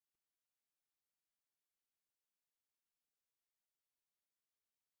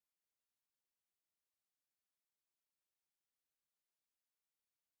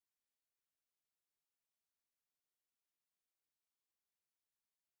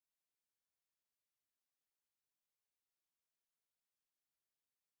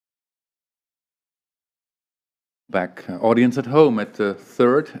back, audience at home, at the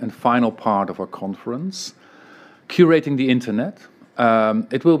third and final part of our conference, Curating the Internet.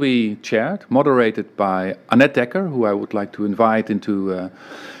 It will be chaired, moderated by Annet Dekker, who I would like to invite into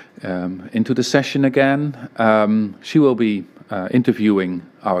the session again. She will be interviewing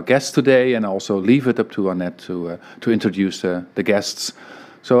our guests today, and also leave it up to Annet to introduce the guests.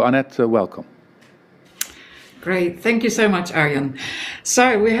 So Annet, welcome. Great, thank you so much, Arjon.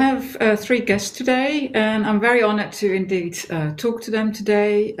 So we have 3 guests today, and I'm very honored to indeed talk to them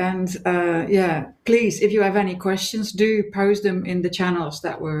today. And yeah, please, if you have any questions, do post them in the channels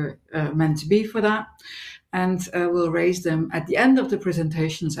that were meant to be for that, and we'll raise them at the end of the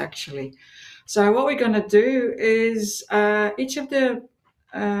presentations, actually. So what we're going to do is each of the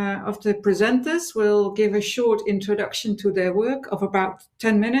presenters will give a short introduction to their work of about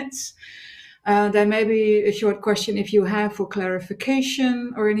 10 minutes. There may be a short question if you have for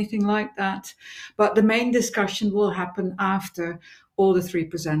clarification or anything like that, but the main discussion will happen after all the 3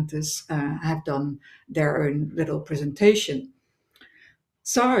 presenters have done their own little presentation.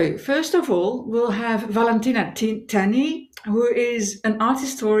 So first of all, we'll have Valentina Tanni, who is an art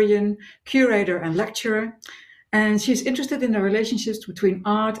historian, curator and lecturer, and she's interested in the relationships between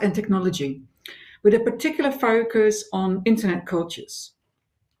art and technology, with a particular focus on internet cultures.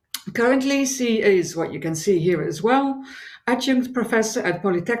 Currently, she is, what you can see here as well, adjunct professor at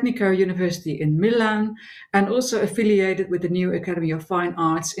Politecnico University in Milan, and also affiliated with the new Academy of Fine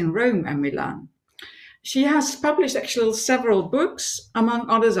Arts in Rome and Milan. She has published actually several books, among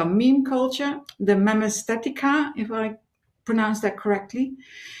others are Meme Culture, the Memesthetica, if I pronounce that correctly,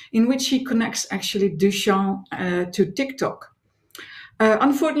 in which she connects actually Duchamp to TikTok.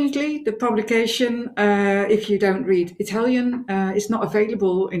 Unfortunately, the publication, if you don't read Italian, is not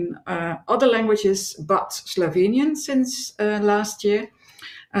available in other languages but Slovenian since last year,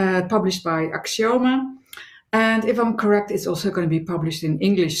 published by Axioma. And if I'm correct, it's also going to be published in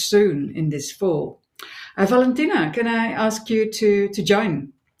English soon in this fall. Valentina, can I ask you to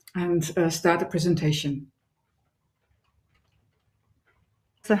join and start the presentation?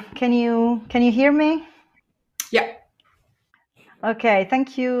 So can you hear me? Yeah. Okay,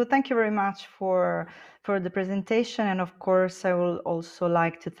 thank you very much for the presentation, and of course I will also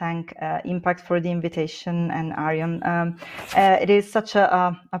like to thank IMPAKT for the invitation, and Arjon. It is such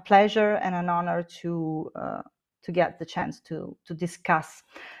a pleasure and an honor to get the chance to discuss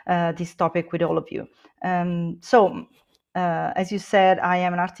this topic with all of you. As you said, I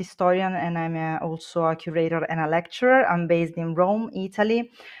am an art historian, and I'm also a curator and a lecturer. I'm based in Rome, Italy,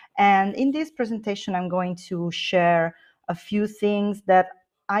 and in this presentation I'm going to share a few things that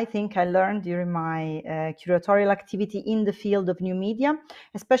I think I learned during my curatorial activity in the field of new media,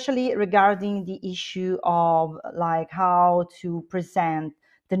 especially regarding the issue of like how to present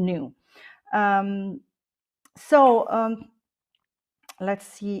the new. Let's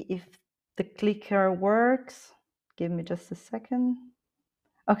see if the clicker works. Give me just a second.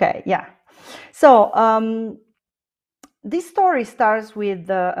 Okay, yeah. So this story starts with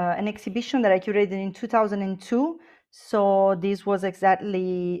an exhibition that I curated in 2002. So this was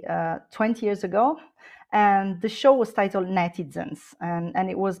exactly 20 years ago. And the show was titled Netizens. And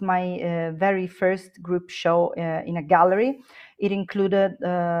it was my very first group show in a gallery. It included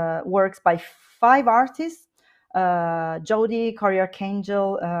works by 5 artists: Jody, Cory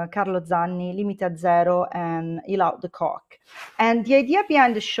Archangel, Carlo Zanni, Limited Zero, and Ilaud the Cock. And the idea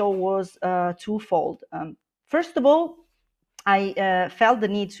behind the show was twofold. First of all, I felt the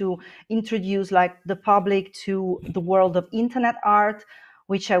need to introduce like the public to the world of internet art,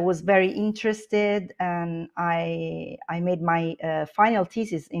 which I was very interested, and I made my final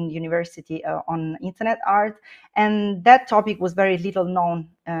thesis in university on internet art, and that topic was very little known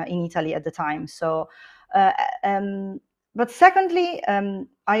in Italy at the time. So, but secondly,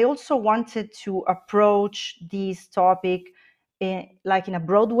 I also wanted to approach this topic in a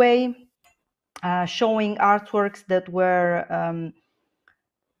broad way. Showing artworks that were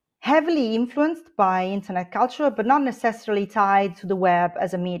heavily influenced by internet culture, but not necessarily tied to the web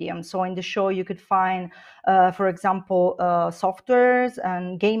as a medium. So in the show, you could find, for example, softwares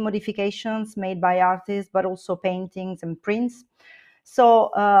and game modifications made by artists, but also paintings and prints. So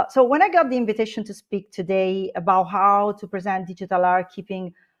when I got the invitation to speak today about how to present digital art,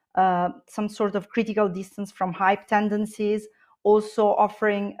 keeping some sort of critical distance from hype tendencies, also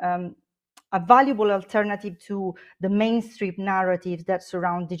offering a valuable alternative to the mainstream narratives that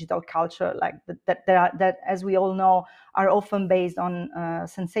surround digital culture, like that, as we all know, are often based on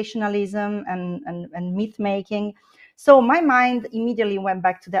sensationalism and myth making. So my mind immediately went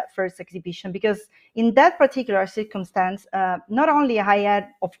back to that first exhibition, because in that particular circumstance, not only I had,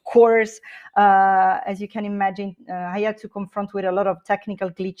 of course, as you can imagine, I had to confront with a lot of technical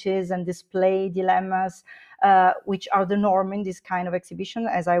glitches and display dilemmas, which are the norm in this kind of exhibition,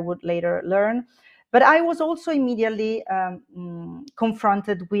 as I would later learn. But I was also immediately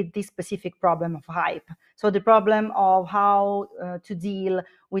confronted with this specific problem of hype. So the problem of how to deal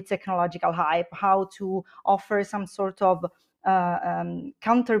with technological hype, how to offer some sort of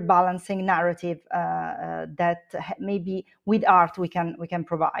counterbalancing narrative that maybe with art we can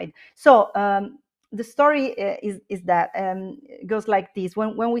provide. So the story is that it goes like this.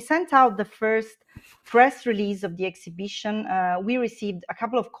 When we sent out the first press release of the exhibition, we received a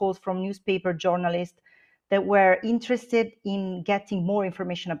couple of calls from newspaper journalists that were interested in getting more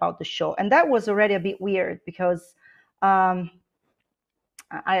information about the show. And that was already a bit weird, because I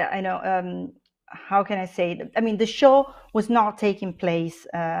know, how can I say it? I mean, the show was not taking place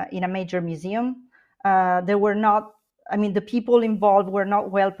in a major museum. There were not, I mean, the people involved were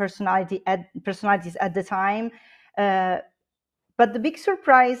not well personalities at the time. But the big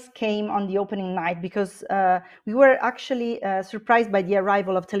surprise came on the opening night, because we were actually surprised by the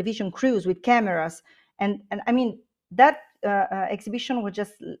arrival of television crews with cameras. And I mean, that exhibition was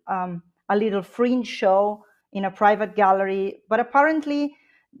just a little fringe show in a private gallery. But apparently,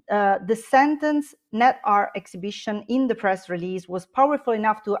 the sentence "net art exhibition" in the press release was powerful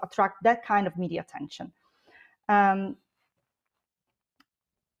enough to attract that kind of media attention.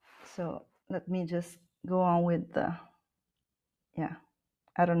 So let me just go on with the, yeah,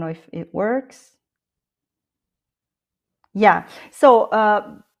 I don't know if it works. Yeah,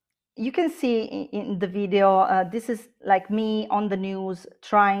 so you can see in the video, this is like me on the news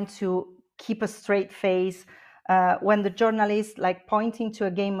trying to keep a straight face when the journalist, like pointing to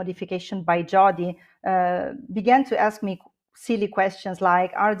a game modification by Jodi, began to ask me silly questions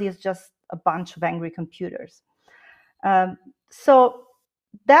like, are these just a bunch of angry computers? So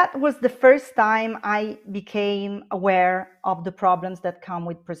that was the first time I became aware of the problems that come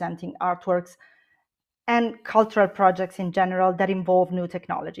with presenting artworks and cultural projects in general that involve new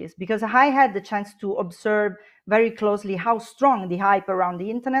technologies, because I had the chance to observe very closely how strong the hype around the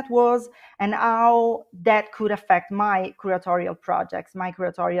internet was and how that could affect my curatorial projects, my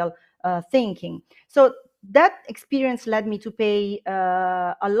curatorial thinking. So that experience led me to pay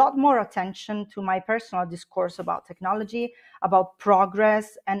a lot more attention to my personal discourse about technology, about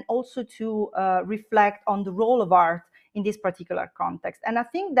progress, and also to reflect on the role of art in this particular context. And I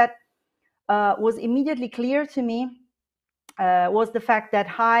think that was immediately clear to me was the fact that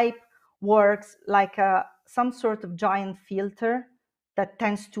hype works like some sort of giant filter that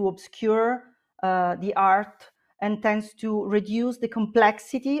tends to obscure the art and tends to reduce the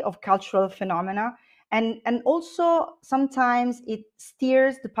complexity of cultural phenomena. And also sometimes it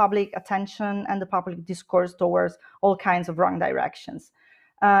steers the public attention and the public discourse towards all kinds of wrong directions.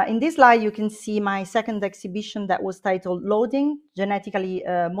 In this slide, you can see my second exhibition that was titled Loading, Genetically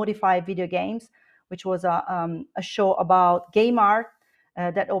Modified Video Games, which was a show about game art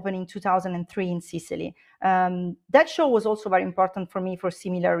that opened in 2003 in Sicily. That show was also very important for me for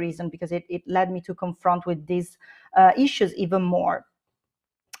similar reason, because it led me to confront with these issues even more.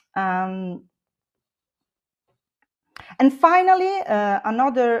 And finally,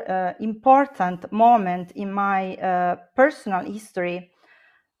 another important moment in my personal history.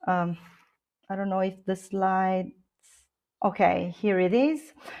 I don't know if the slide, okay, here it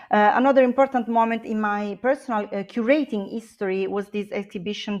is. Another important moment in my personal curating history was this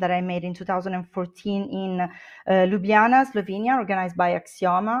exhibition that I made in 2014 in Ljubljana, Slovenia, organized by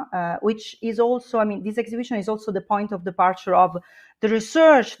Axioma, which is also, I mean, this exhibition is also the point of departure of the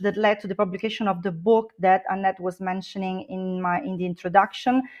research that led to the publication of the book that Annet was mentioning in the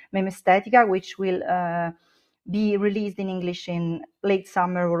introduction, Meme Estetica, which will be released in English in late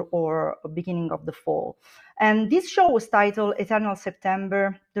summer or beginning of the fall. And this show was titled Eternal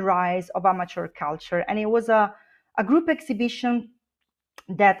September, The Rise of Amateur Culture. And it was a group exhibition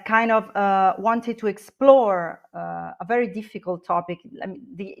that kind of wanted to explore a very difficult topic, I mean,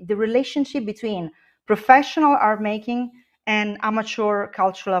 the relationship between professional art making and amateur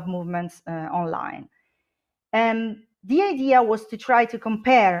cultural movements online. And the idea was to try to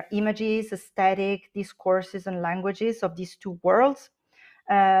compare images, aesthetic, discourses, and languages of these two worlds.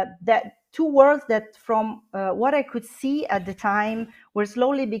 That two worlds that, from what I could see at the time, were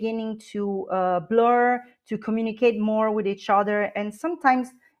slowly beginning to blur, to communicate more with each other, and sometimes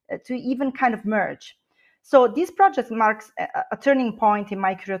to even kind of merge. So this project marks a turning point in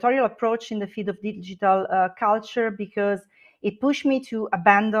my curatorial approach in the field of digital culture, because it pushed me to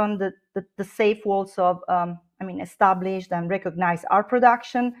abandon the safe walls of established and recognized art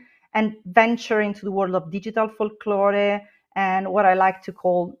production and venture into the world of digital folklore and what I like to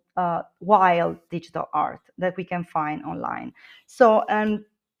call wild digital art that we can find online. So,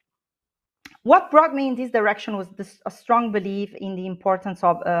 what brought me in this direction was a strong belief in the importance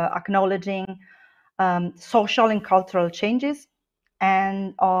of acknowledging social and cultural changes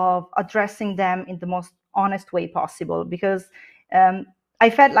and of addressing them in the most honest way possible, because I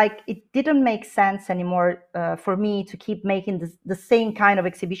felt like it didn't make sense anymore for me to keep making the same kind of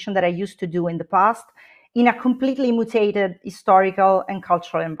exhibition that I used to do in the past in a completely mutated historical and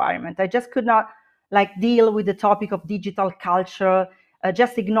cultural environment. I just could not deal with the topic of digital culture,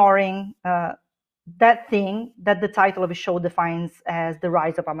 just ignoring that thing that the title of a show defines as the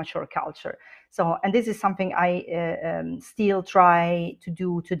rise of amateur culture. So, and this is something I still try to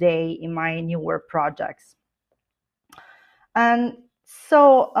do today in my new work projects. And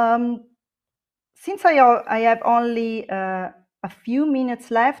so, since I have only a few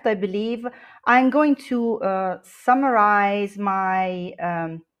minutes left, I believe I'm going to summarize my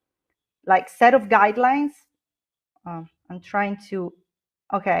set of guidelines. I'm trying to,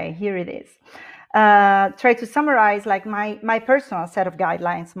 okay, here it is. Try to summarize my personal set of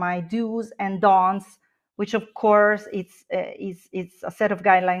guidelines, my do's and don'ts, which of course it's a set of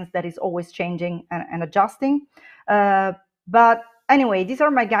guidelines that is always changing and adjusting. But anyway, these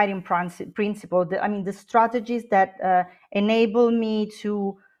are my guiding principles. The strategies that enable me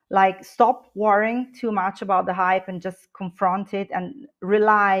to stop worrying too much about the hype and just confront it and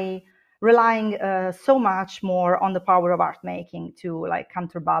relying so much more on the power of art making to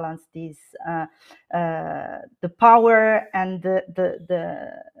counterbalance this the power and the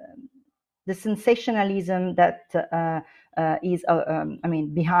sensationalism that is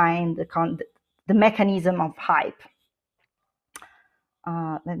behind the mechanism of hype.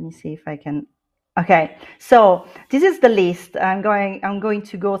 Let me see if I can. Okay, so this is the list. I'm going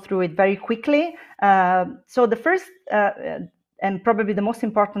to go through it very quickly. So the first and probably the most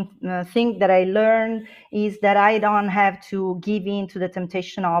important thing that I learned is that I don't have to give in to the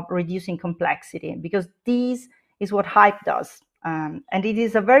temptation of reducing complexity, because this is what hype does. And it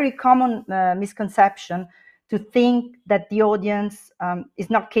is a very common misconception to think that the audience is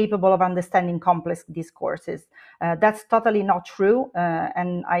not capable of understanding complex discourses. That's totally not true,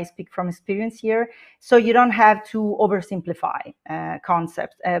 and I speak from experience here. So you don't have to oversimplify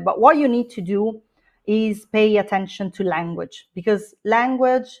concepts, but what you need to do is pay attention to language, because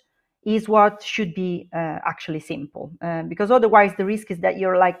language is what should be actually simple, because otherwise the risk is that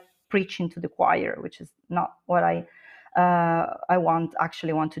you're preaching to the choir, which is not what I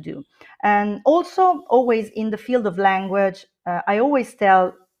actually want to do. And also, always in the field of language, I always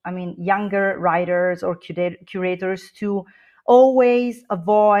tell, younger writers or curators to always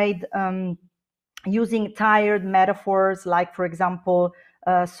avoid using tired metaphors, like, for example,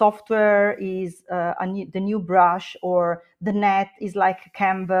 software is the new brush, or the net is like a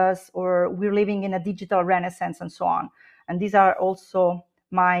canvas, or we're living in a digital renaissance, and so on. And these are also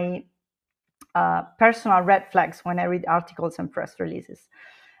my personal red flags when I read articles and press releases.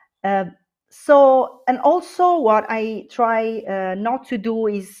 So, and also what I try not to do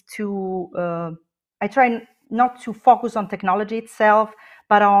is I try not to focus on technology itself,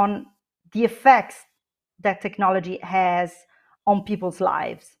 but on the effects that technology has on people's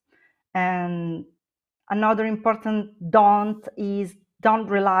lives. And another important don't is don't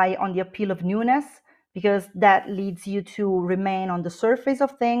rely on the appeal of newness, because that leads you to remain on the surface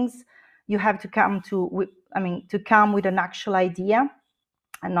of things. You have to come with an actual idea,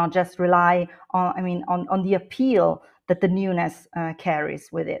 and not just rely on the appeal that the newness carries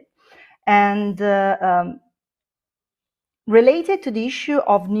with it. And related to the issue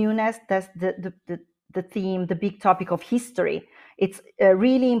of newness, that's the theme, the big topic of history. It's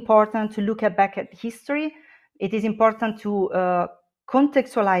really important to look back at history. It is important to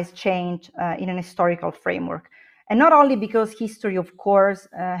contextualize change in an historical framework. And not only because history, of course,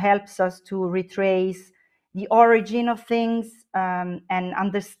 helps us to retrace the origin of things and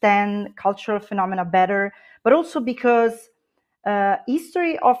understand cultural phenomena better, but also because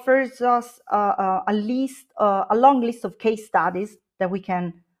history offers us a long list of case studies that we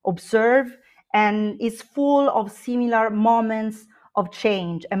can observe, and is full of similar moments of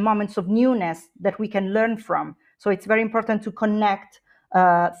change and moments of newness that we can learn from. So it's very important to connect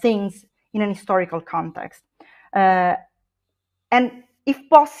things in an historical context. And if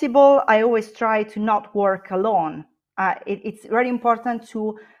possible, I always try to not work alone. It's very important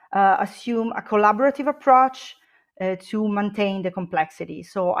to assume a collaborative approach to maintain the complexity.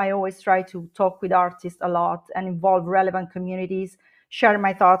 So I always try to talk with artists a lot and involve relevant communities, share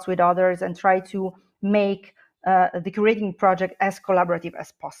my thoughts with others, and try to make the curating project as collaborative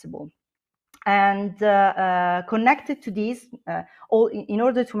as possible. And connected to this, in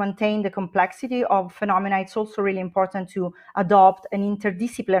order to maintain the complexity of phenomena, it's also really important to adopt an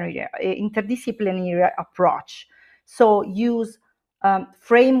interdisciplinary approach. So use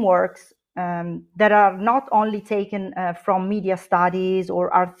frameworks that are not only taken from media studies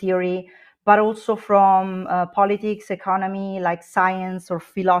or art theory, but also from politics, economy, like science or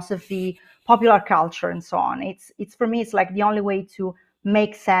philosophy, popular culture, and so on. It's for me, it's like the only way to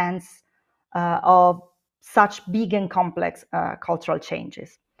make sense of such big and complex cultural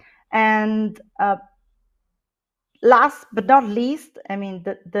changes. And last but not least, I mean,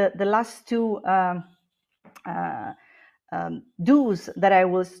 the last two do's that I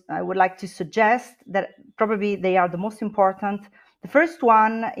would like to suggest, that probably they are the most important. The first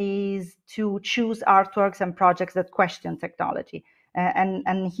one is to choose artworks and projects that question technology.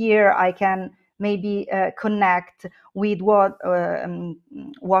 And here I can maybe connect with what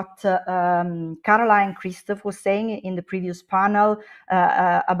Caroline Christoph was saying in the previous panel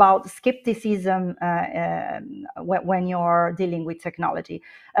about skepticism when you're dealing with technology.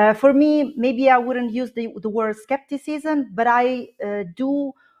 For me, maybe I wouldn't use the word skepticism, but I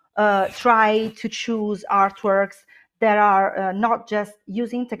do try to choose artworks that are not just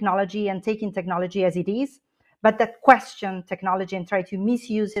using technology and taking technology as it is, but that question technology and try to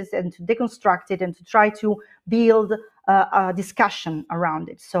misuse it and to deconstruct it and to try to build a discussion around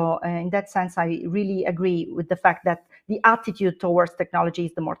it. So in that sense, I really agree with the fact that the attitude towards technology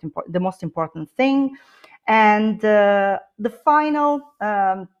is the most important thing. And the final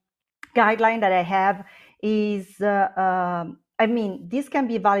guideline that I have is, I mean, this can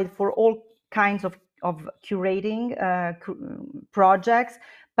be valid for all kinds of curating projects,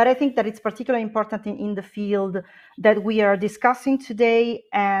 but I think that it's particularly important in the field that we are discussing today.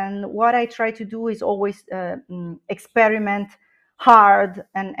 And what I try to do is always experiment hard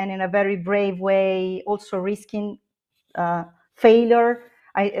and in a very brave way, also risking failure.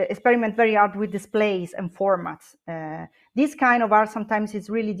 I experiment very hard with displays and formats. This kind of art sometimes is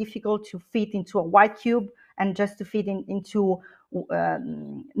really difficult to fit into a white cube and just to fit into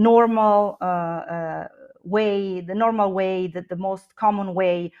normal way, the most common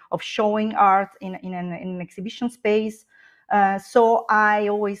way of showing art in an exhibition space. So I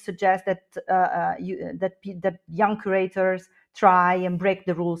always suggest that that young curators try and break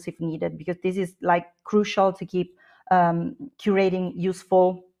the rules if needed, because this is like crucial to keep curating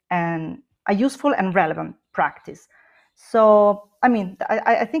useful and a useful and relevant practice. So I mean,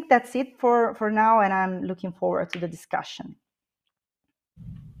 I think that's it for now, and I'm looking forward to the discussion.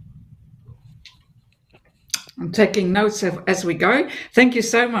 I'm taking notes as we go. Thank you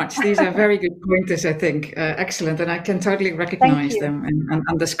so much. These are very good pointers, I think. Excellent. And I can totally recognize them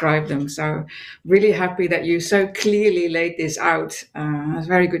and describe them. So really happy that you so clearly laid this out. A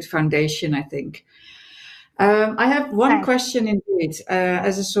very good foundation, I think. I have one question indeed,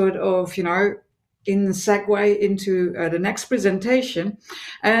 as a sort of, in segue into the next presentation.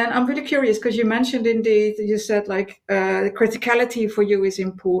 And I'm really curious because you mentioned indeed, you said like the criticality for you is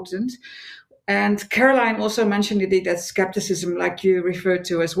important. And Caroline also mentioned indeed that skepticism, like you referred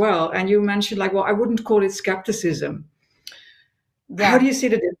to as well. And you mentioned like, well, I wouldn't call it skepticism. Yeah. How do you see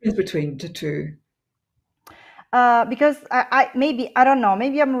the difference between the two? Because I don't know,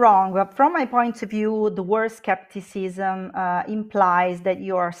 maybe I'm wrong, but from my point of view, the word skepticism implies that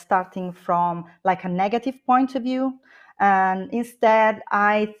you are starting from like a negative point of view. And instead,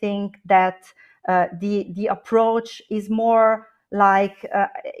 I think that the approach is more like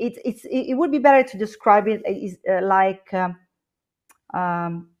it would be better to describe it as like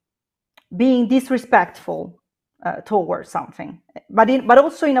being disrespectful towards something, but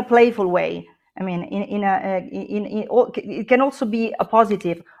also in a playful way. I mean, it can also be a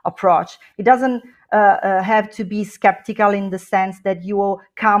positive approach. It doesn't have to be skeptical in the sense that you will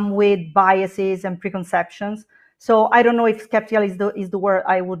come with biases and preconceptions. So I don't know if skeptical is the word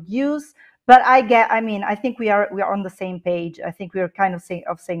I would use, but I think we are on the same page. I think we are kind of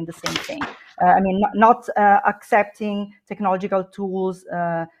saying the same thing. I mean, not accepting technological tools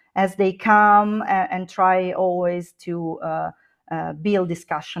as they come, and try always to build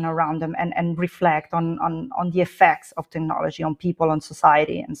discussion around them and reflect on the effects of technology on people, on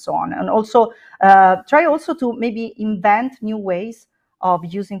society, and so on. And also try also to maybe invent new ways of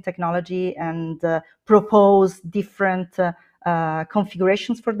using technology and propose different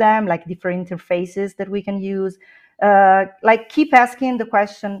configurations for them, like different interfaces that we can use. Like keep asking the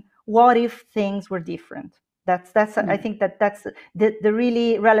question, what if things were different? That's I think that's the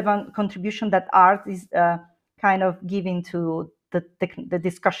really relevant contribution that art is kind of giving to the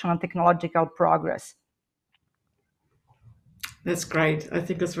discussion on technological progress. That's great. I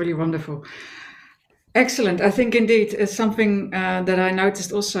think that's really wonderful. Excellent. I think indeed something that I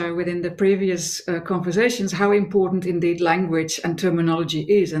noticed also within the previous conversations, how important indeed language and terminology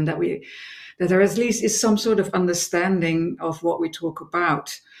is, and that there at least is some sort of understanding of what we talk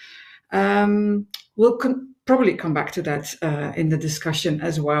about. We'll probably come back to that in the discussion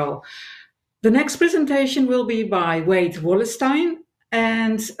as well. The next presentation will be by Wade Wallerstein.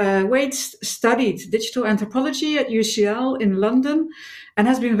 And Wade studied digital anthropology at UCL in London and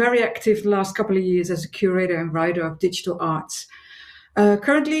has been very active the last couple of years as a curator and writer of digital arts.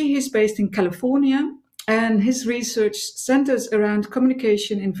 Currently, he's based in California, and his research centers around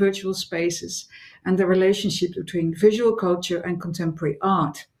communication in virtual spaces and the relationship between visual culture and contemporary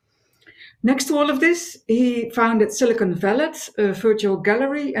art. Next to all of this, he founded Silicon Valley, a virtual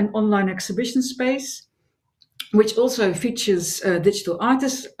gallery and online exhibition space, which also features digital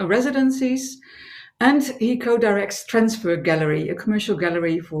artist residencies. And he co-directs Transfer Gallery, a commercial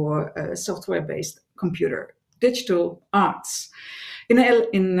gallery for software-based computer digital arts.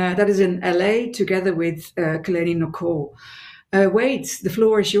 That is in LA, together with Kaleni Nicole. Wade, the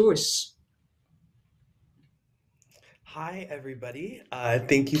floor is yours. Hi, everybody.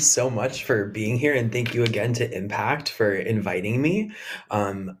 Thank you so much for being here, and thank you again to IMPAKT for inviting me.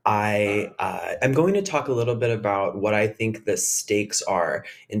 I'm going to talk a little bit about what I think the stakes are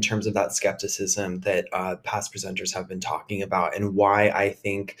in terms of that skepticism that past presenters have been talking about, and why I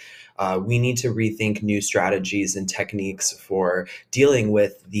think we need to rethink new strategies and techniques for dealing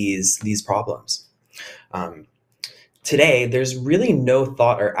with these problems. Today, there's really no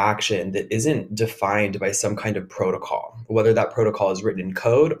thought or action that isn't defined by some kind of protocol, whether that protocol is written in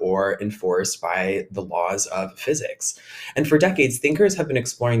code or enforced by the laws of physics. And for decades, thinkers have been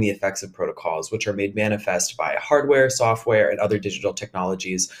exploring the effects of protocols, which are made manifest by hardware, software, and other digital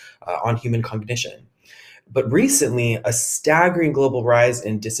technologies on human cognition. But recently, a staggering global rise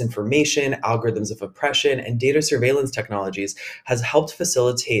in disinformation, algorithms of oppression, and data surveillance technologies has helped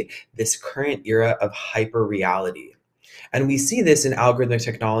facilitate this current era of hyper-reality. And we see this in algorithmic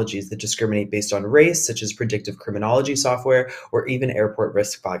technologies that discriminate based on race, such as predictive criminology software, or even airport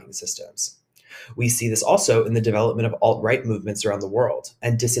risk flagging systems. We see this also in the development of alt-right movements around the world,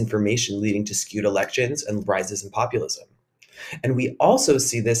 and disinformation leading to skewed elections and rises in populism. And we also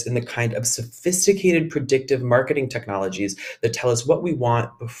see this in the kind of sophisticated predictive marketing technologies that tell us what we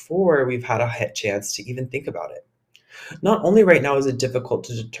want before we've had a chance to even think about it. Not only right now is it difficult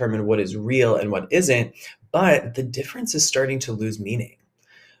to determine what is real and what isn't, but the difference is starting to lose meaning.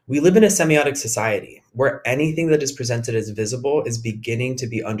 We live in a semiotic society where anything that is presented as visible is beginning to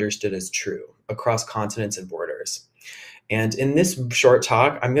be understood as true across continents and borders. And in this short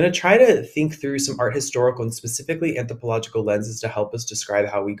talk, I'm going to try to think through some art historical and specifically anthropological lenses to help us describe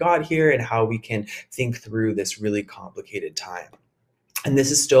how we got here and how we can think through this really complicated time. And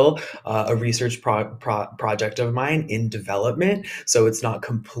this is still a research project of mine in development, so it's not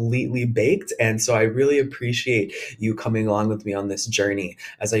completely baked. And so I really appreciate you coming along with me on this journey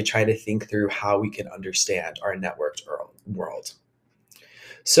as I try to think through how we can understand our networked world.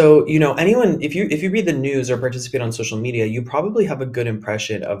 So, anyone, if you read the news or participate on social media, you probably have a good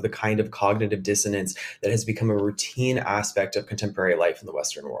impression of the kind of cognitive dissonance that has become a routine aspect of contemporary life in the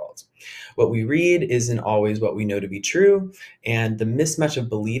Western world. What we read isn't always what we know to be true, and the mismatch of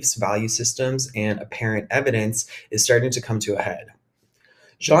beliefs, value systems, and apparent evidence is starting to come to a head.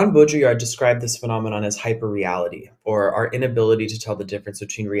 Jean Baudrillard described this phenomenon as hyperreality, or our inability to tell the difference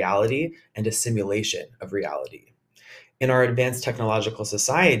between reality and a simulation of reality. In our advanced technological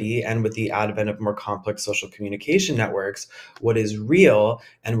society, and with the advent of more complex social communication networks, what is real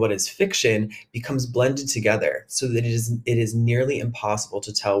and what is fiction becomes blended together so that it is nearly impossible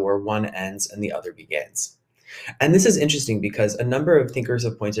to tell where one ends and the other begins. And this is interesting because a number of thinkers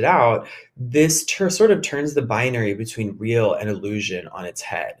have pointed out this sort of turns the binary between real and illusion on its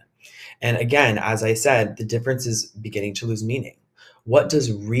head. And again, as I said, the difference is beginning to lose meaning. What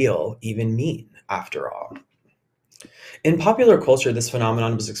does real even mean, after all? In popular culture, this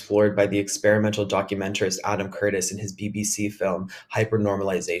phenomenon was explored by the experimental documentarist Adam Curtis in his BBC film,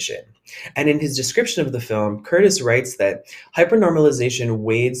 Hypernormalization. And in his description of the film, Curtis writes that hypernormalization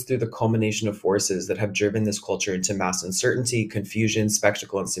wades through the culmination of forces that have driven this culture into mass uncertainty, confusion,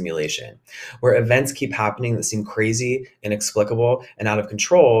 spectacle, and simulation. Where events keep happening that seem crazy, inexplicable, and out of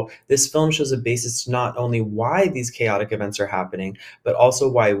control, this film shows a basis to not only why these chaotic events are happening, but also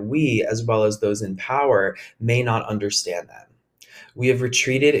why we, as well as those in power, may not understand them. We have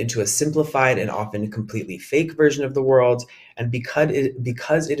retreated into a simplified and often completely fake version of the world, and because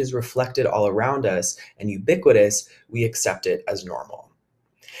it is reflected all around us and ubiquitous, we accept it as normal.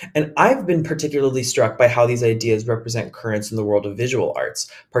 And I've been particularly struck by how these ideas represent currents in the world of visual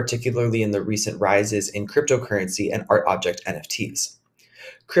arts, particularly in the recent rises in cryptocurrency and art object NFTs.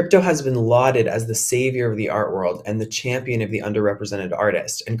 Crypto has been lauded as the savior of the art world and the champion of the underrepresented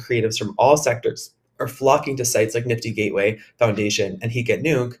artist, and creatives from all sectors are flocking to sites like Nifty Gateway, Foundation, and Hic et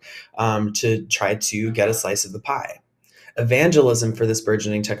Nunc to try to get a slice of the pie. Evangelism for this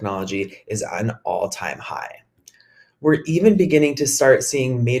burgeoning technology is at an all-time high. We're even beginning to start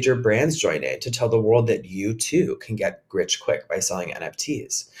seeing major brands join in to tell the world that you too can get rich quick by selling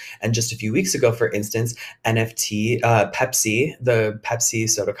NFTs. And just a few weeks ago, for instance, Pepsi, the Pepsi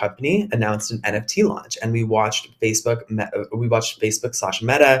soda company, announced an NFT launch, and we watched Facebook /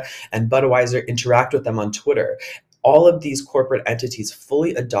 Meta and Budweiser interact with them on Twitter. All of these corporate entities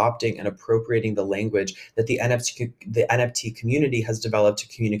fully adopting and appropriating the language that the NFT community has developed to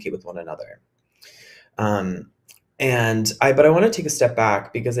communicate with one another. But I want to take a step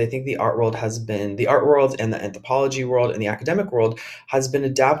back, because I think the art world and the anthropology world and the academic world has been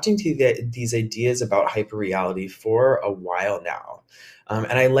adapting to these ideas about hyperreality for a while now.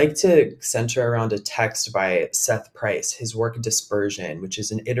 And I like to center around a text by Seth Price, his work Dispersion, which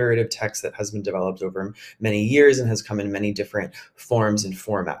is an iterative text that has been developed over many years and has come in many different forms and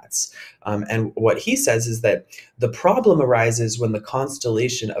formats. And what he says is that the problem arises when the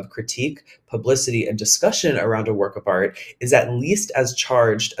constellation of critique, publicity, and discussion around a work of art is at least as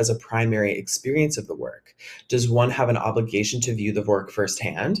charged as a primary experience of the work. Does one have an obligation to view the work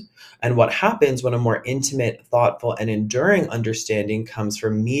firsthand? And what happens when a more intimate, thoughtful, and enduring understanding comes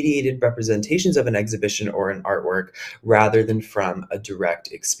from mediated representations of an exhibition or an artwork rather than from a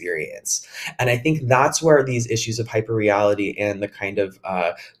direct experience? And I think that's where these issues of hyperreality and the kind of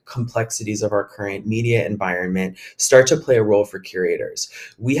complexities of our current media environment start to play a role for curators.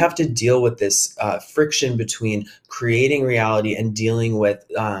 We have to deal with this friction between creating reality and dealing with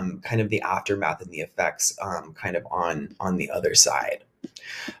kind of the aftermath and the effects kind of on the other side.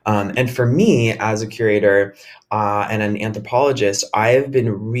 And for me, as a curator and an anthropologist, I've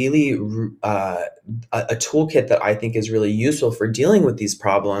been really a toolkit that I think is really useful for dealing with these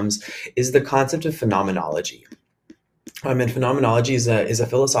problems is the concept of phenomenology. And phenomenology is a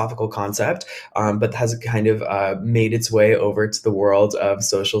philosophical concept, but has kind of made its way over to the world of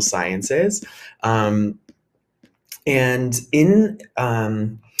social sciences. And I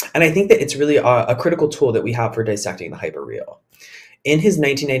think that it's really a critical tool that we have for dissecting the hyperreal. In his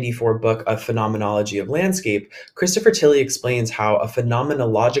 1994 book, A Phenomenology of Landscape, Christopher Tilley explains how a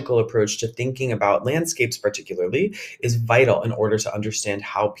phenomenological approach to thinking about landscapes particularly is vital in order to understand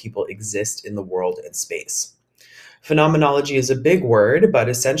how people exist in the world and space. Phenomenology is a big word, but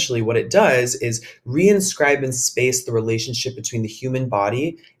essentially what it does is reinscribe in space the relationship between the human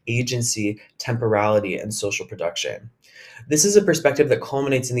body, agency, temporality, and social production. This is a perspective that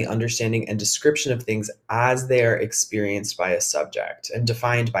culminates in the understanding and description of things as they are experienced by a subject. And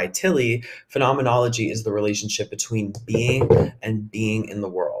defined by Tilley, phenomenology is the relationship between being and being in the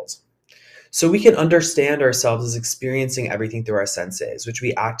world. So we can understand ourselves as experiencing everything through our senses, which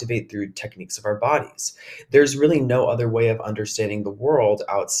we activate through techniques of our bodies. There's really no other way of understanding the world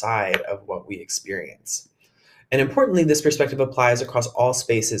outside of what we experience. And importantly, this perspective applies across all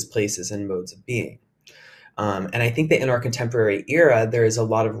spaces, places, and modes of being. And I think that in our contemporary era, there is a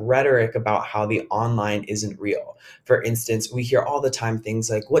lot of rhetoric about how the online isn't real. For instance, we hear all the time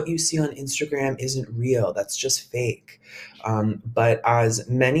things like, what you see on Instagram isn't real, that's just fake. But as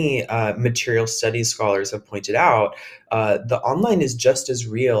many material studies scholars have pointed out, the online is just as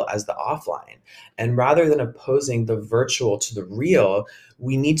real as the offline. And rather than opposing the virtual to the real,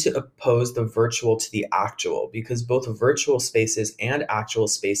 we need to oppose the virtual to the actual, because both virtual spaces and actual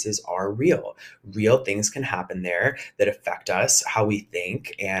spaces are real. Real things can happen there that affect us, how we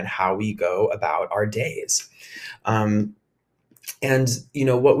think, and how we go about our days. And,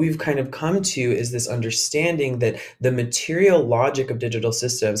 what we've kind of come to is this understanding that the material logic of digital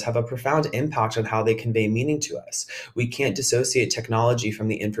systems have a profound impact on how they convey meaning to us. We can't dissociate technology from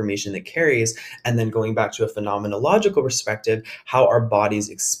the information it carries, and then going back to a phenomenological perspective, how our bodies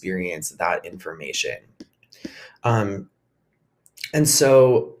experience that information.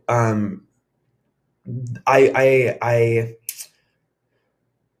 So,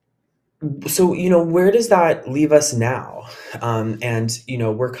 where does that leave us now?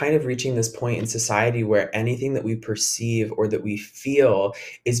 We're kind of reaching this point in society where anything that we perceive or that we feel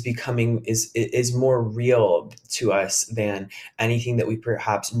is becoming is more real to us than anything that we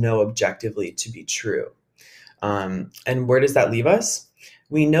perhaps know objectively to be true. And where does that leave us?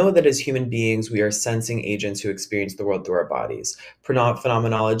 We know that as human beings, we are sensing agents who experience the world through our bodies.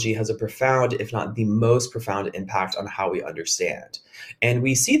 Phenomenology has a profound, if not the most profound, impact on how we understand. And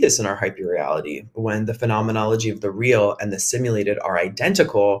we see this in our hyperreality. When the phenomenology of the real and the simulated are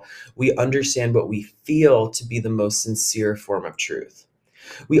identical, we understand what we feel to be the most sincere form of truth.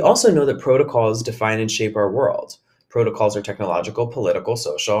 We also know that protocols define and shape our world. Protocols are technological, political,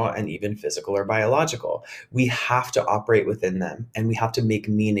 social, and even physical or biological. We have to operate within them, and we have to make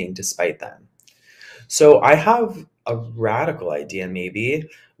meaning despite them. So I have a radical idea, maybe.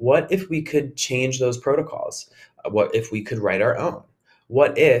 What if we could change those protocols? What if we could write our own?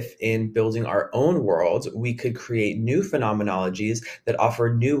 What if, in building our own world, we could create new phenomenologies that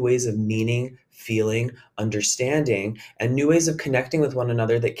offer new ways of meaning, feeling, understanding, and new ways of connecting with one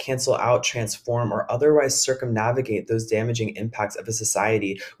another that cancel out, transform, or otherwise circumnavigate those damaging impacts of a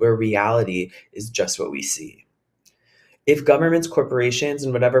society where reality is just what we see? If governments, corporations,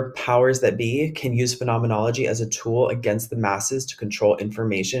 and whatever powers that be can use phenomenology as a tool against the masses to control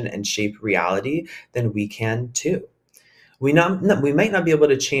information and shape reality, then we can too. We might not be able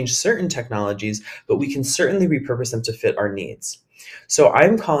to change certain technologies, but we can certainly repurpose them to fit our needs. So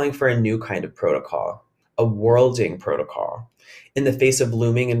I'm calling for a new kind of protocol, a worlding protocol. In the face of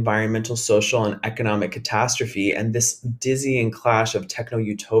looming environmental, social, and economic catastrophe and this dizzying clash of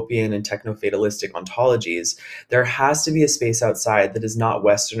techno-utopian and techno-fatalistic ontologies, there has to be a space outside that is not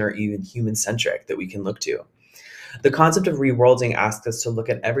Western or even human-centric that we can look to. The concept of reworlding asks us to look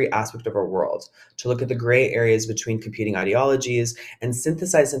at every aspect of our world, to look at the gray areas between competing ideologies, and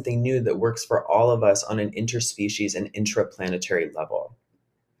synthesize something new that works for all of us on an interspecies and intraplanetary level.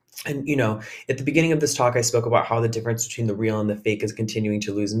 And, at the beginning of this talk, I spoke about how the difference between the real and the fake is continuing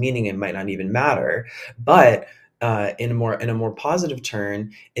to lose meaning and might not even matter. But in a more positive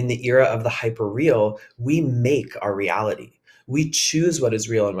turn, in the era of the hyperreal, we make our reality. We choose what is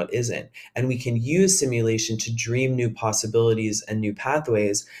real and what isn't, and we can use simulation to dream new possibilities and new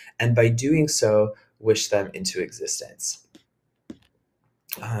pathways, and by doing so, wish them into existence.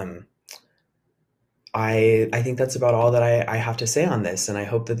 I think that's about all that I have to say on this, and I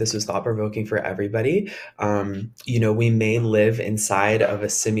hope that this was thought-provoking for everybody. We may live inside of a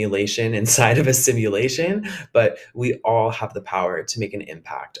simulation, but we all have the power to make an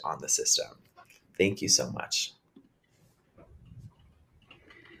impact on the system. Thank you so much.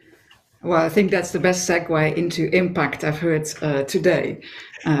 Well, I think that's the best segue into impact I've heard today,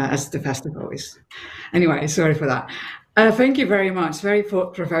 as the festival is. Anyway, sorry for that. Thank you very much. Very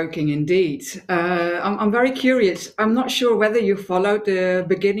thought-provoking indeed. I'm very curious. I'm not sure whether you followed the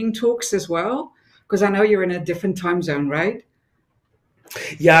beginning talks as well, because I know you're in a different time zone, right?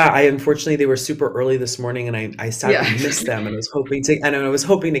 Yeah, unfortunately they were super early this morning, and I sadly missed them, and I was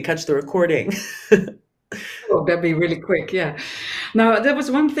hoping to catch the recording. Oh, that'd be really quick, yeah. Now, there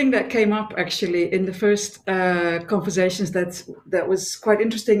was one thing that came up actually in the first conversations that was quite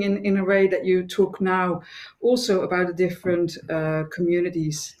interesting in a way that you talk now also about the different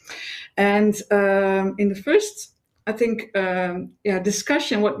communities. And in the first, I think,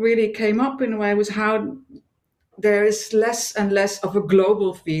 discussion, what really came up in a way was how there is less and less of a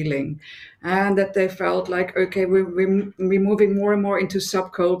global feeling, and that they felt like, okay, we're moving more and more into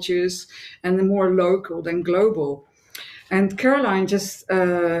subcultures and the more local than global. And Caroline just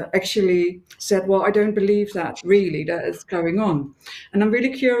actually said, well, I don't believe that really, that is going on. And I'm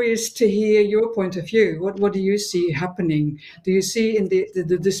really curious to hear your point of view. What do you see happening? Do you see in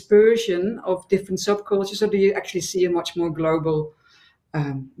the dispersion of different subcultures, or do you actually see a much more global,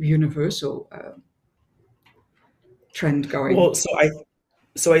 universal trend going? Well,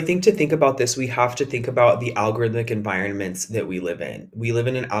 so I think to think about this, we have to think about the algorithmic environments that we live in. We live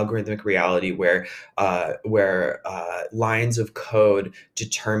in an algorithmic reality where lines of code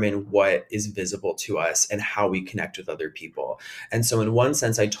determine what is visible to us and how we connect with other people. And so in one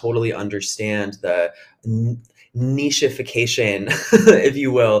sense, I totally understand the nicheification, if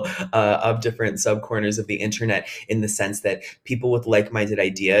you will, of different subcorners of the internet, in the sense that people with like-minded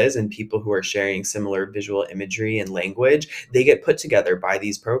ideas and people who are sharing similar visual imagery and language, they get put together by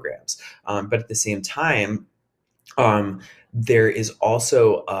these programs. But at the same time, there is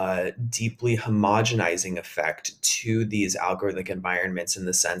also a deeply homogenizing effect to these algorithmic environments, in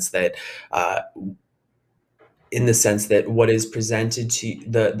the sense that what is presented to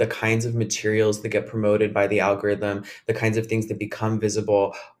the kinds of materials that get promoted by the algorithm, the kinds of things that become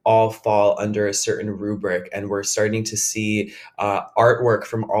visible, all fall under a certain rubric, and we're starting to see artwork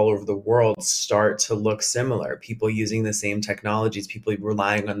from all over the world start to look similar. People using the same technologies, people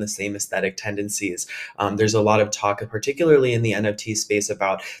relying on the same aesthetic tendencies. There's a lot of talk, particularly in the NFT space,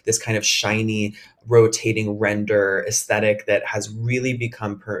 about this kind of shiny, rotating render aesthetic that has really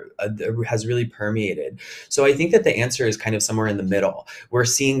become has really permeated. So I think that the answer is kind of somewhere in the middle. We're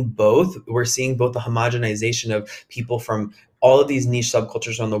seeing both. We're seeing both the homogenization of people from all of these niche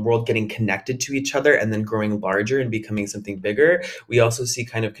subcultures around the world getting connected to each other and then growing larger and becoming something bigger. We also see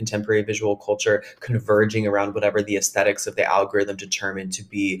kind of contemporary visual culture converging around whatever the aesthetics of the algorithm determined to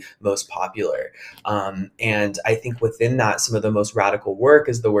be most popular. And I think within that, some of the most radical work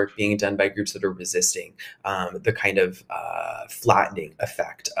is the work being done by groups that are resisting the kind of flattening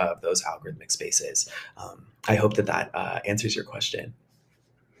effect of those algorithmic spaces. I hope that that answers your question.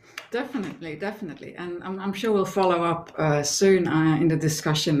 Definitely, definitely. And I'm sure we'll follow up soon in the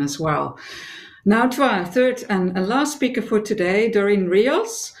discussion as well. Now to our third and last speaker for today, Doreen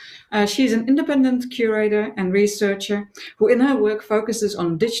Ríos. She's an independent curator and researcher who in her work focuses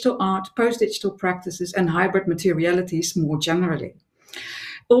on digital art, post-digital practices, and hybrid materialities more generally.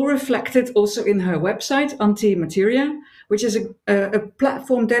 All reflected also in her website, MATERIA, which is a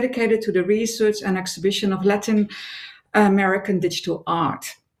platform dedicated to the research and exhibition of Latin American digital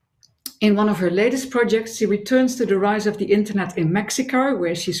art. In one of her latest projects, she returns to the rise of the internet in Mexico,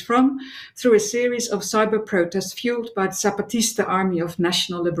 where she's from, through a series of cyber protests fueled by the Zapatista Army of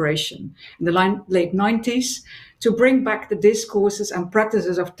National Liberation in the late 90s to bring back the discourses and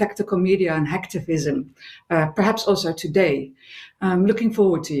practices of tactical media and hacktivism, perhaps also today. I'm looking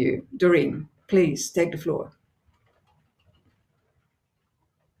forward to you. Doreen, please take the floor.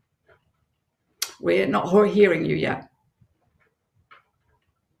 We're not hearing you yet.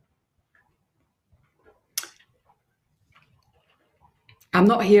 I'm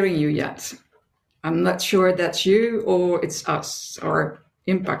not hearing you yet. I'm not sure that's you or it's us or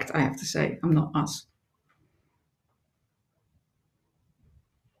IMPAKT, I have to say. I'm not us.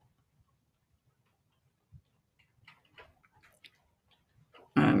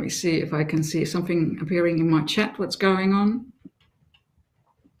 Let me see if I can see something appearing in my chat. What's going on?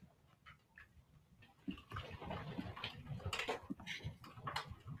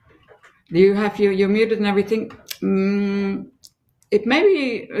 Do you have you're muted and everything? It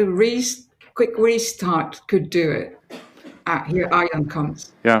maybe a quick restart could do it. Here Arjon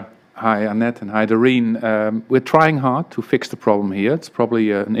comes. Yeah. Hi, Annet, and hi, Doreen. We're trying hard to fix the problem here. It's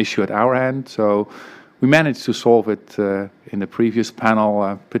probably an issue at our end, so we managed to solve it in the previous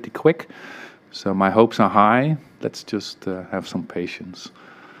panel pretty quick. So my hopes are high. Let's just have some patience.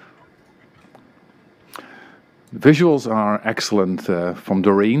 The visuals are excellent from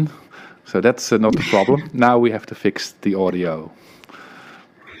Doreen, so that's not the problem. Now we have to fix the audio.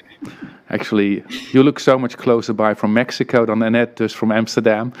 Actually, you look so much closer by from Mexico than Annet does from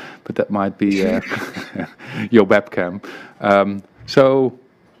Amsterdam, but that might be your webcam.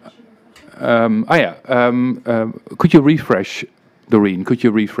 Could you refresh, Doreen? Could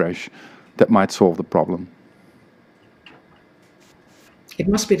you refresh? That might solve the problem. It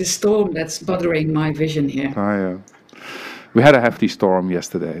must be the storm that's bothering my vision here. We had a hefty storm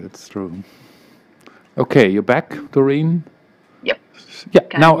yesterday, that's true. Okay, you're back, Doreen? Yep.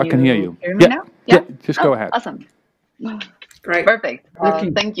 Yeah, now I can hear you. Hear me now? Yeah, just go ahead. Awesome. Great. Perfect.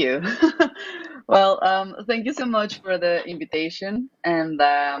 Thank you. Well, thank you so much for the invitation. And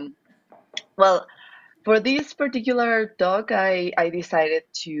well, for this particular talk, I decided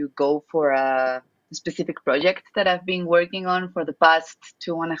to go for a specific project that I've been working on for the past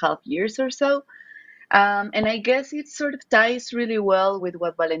 2.5 years or so. And I guess it sort of ties really well with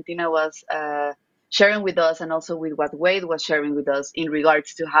what Valentina was sharing with us, and also with what Wade was sharing with us in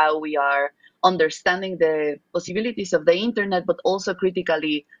regards to how we are understanding the possibilities of the internet, but also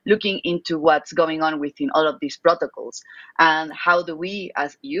critically looking into what's going on within all of these protocols, and how do we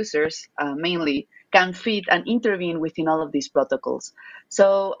as users mainly can fit and intervene within all of these protocols.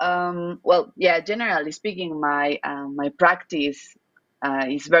 So, well, yeah, generally speaking, my practice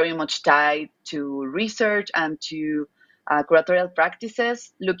is very much tied to research and to curatorial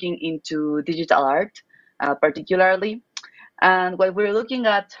practices, looking into digital art particularly. And what we're looking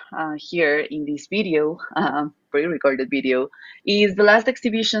at here in this video, pre-recorded video, is the last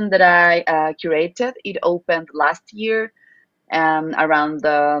exhibition that I curated. It opened last year around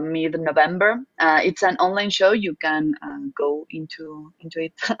mid-November. It's an online show. You can go into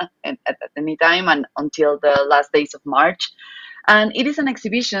it at any time and until the last days of March. And it is an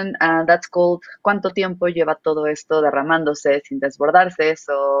exhibition that's called ¿Cuánto tiempo lleva todo esto derramándose sin desbordarse?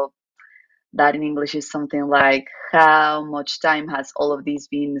 So that in English is something like how much time has all of these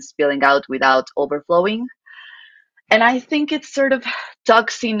been spilling out without overflowing. And I think it sort of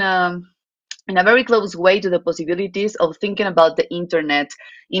talks in a very close way to the possibilities of thinking about the internet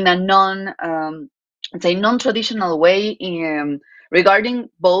in a non-traditional way regarding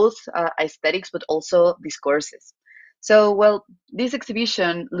both aesthetics but also discourses. So, well, this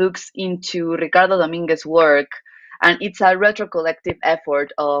exhibition looks into Ricardo Dominguez's work, and it's a retro-collective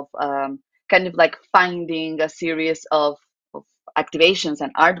effort of kind of like finding a series of activations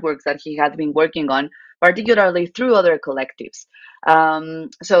and artworks that he had been working on, particularly through other collectives.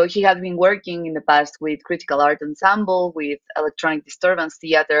 So he had been working in the past with Critical Art Ensemble, with Electronic Disturbance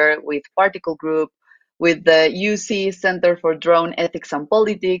Theater, with Particle Group, with the UC Center for Drone Ethics and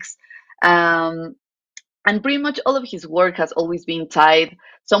Politics. And pretty much all of his work has always been tied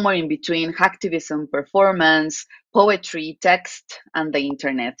somewhere in between hacktivism, performance, poetry, text, and the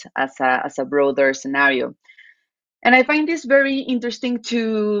internet as a broader scenario. And I find this very interesting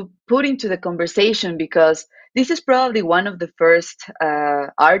to put into the conversation because this is probably one of the first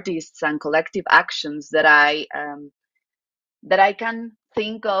artists and collective actions that I can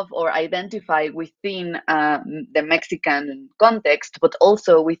think of or identify within the Mexican context, but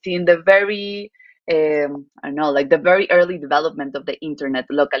also within the very I don't know, like the very early development of the internet,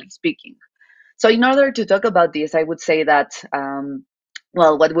 locally speaking. So in order to talk about this, I would say that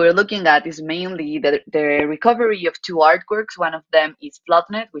well, what we're looking at is mainly the recovery of two artworks. One of them is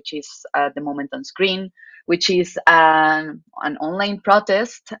Floodnet, which is at the moment on screen, which is an online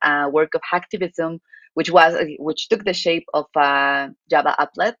protest, work of hacktivism, which took the shape of a Java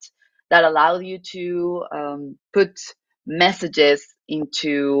applet that allowed you to put messages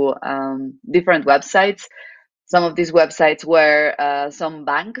into different websites. Some of these websites were some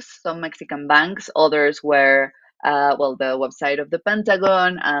Mexican banks. Others were, well, the website of the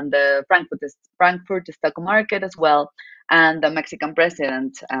Pentagon and the Frankfurt stock market as well, and the Mexican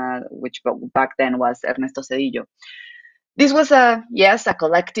president, which back then was Ernesto Zedillo. This was a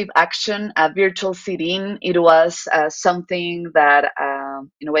collective action, a virtual sit-in. It was something that,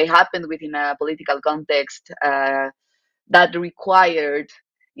 in a way, happened within a political context that required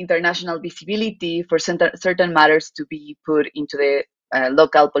international visibility for certain matters to be put into the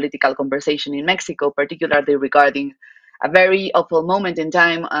local political conversation in Mexico, particularly regarding a very awful moment in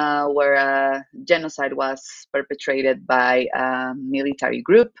time where genocide was perpetrated by a military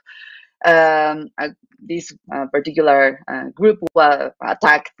group. This particular group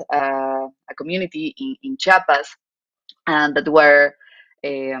attacked a community in Chiapas, and that were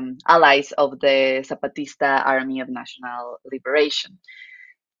allies of the Zapatista Army of National Liberation.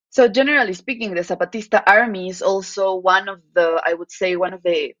 So generally speaking, the Zapatista Army is also one of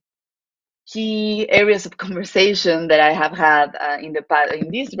the key areas of conversation that I have had in the past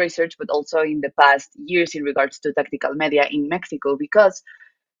in this research, but also in the past years in regards to tactical media in Mexico, because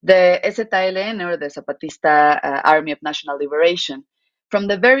the ZLN, or the Zapatista Army of National Liberation, from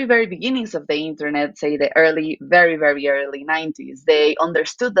the very, very beginnings of the internet, say the very, very early 90s, they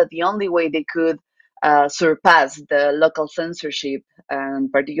understood that the only way they could surpass the local censorship,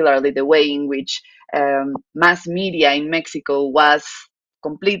 and particularly the way in which mass media in Mexico was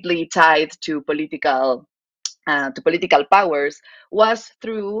completely tied to political powers, was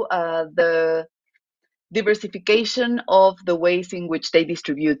through the diversification of the ways in which they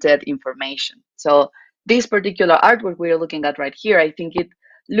distributed information. So this particular artwork we're looking at right here, I think it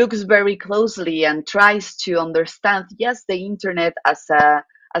looks very closely and tries to understand, yes, the internet as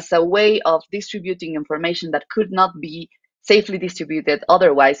a way of distributing information that could not be safely distributed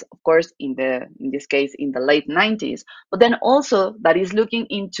otherwise, of course, in this case in the late 90s, but then also that is looking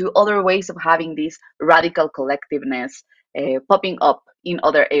into other ways of having this radical collectiveness popping up in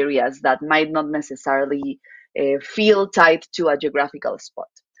other areas that might not necessarily feel tied to a geographical spot.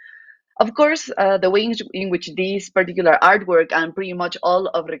 Of course, the way in which this particular artwork and pretty much all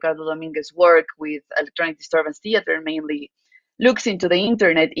of Ricardo Dominguez's work with Electronic Disturbance Theater mainly looks into the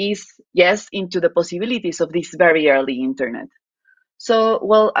internet is, yes, into the possibilities of this very early internet. So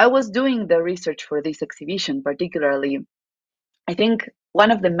while I was doing the research for this exhibition particularly, I think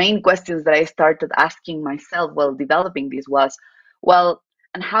one of the main questions that I started asking myself while developing this was, well,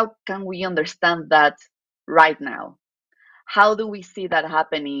 and how can we understand that right now? How do we see that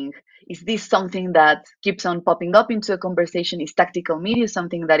happening? Is this something that keeps on popping up into a conversation? Is tactical media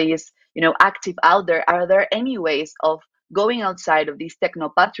something that is, active out there? Are there any ways of going outside of this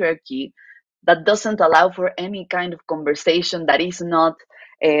techno-patriarchy that doesn't allow for any kind of conversation that is not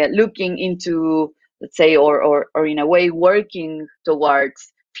looking into, let's say, or in a way working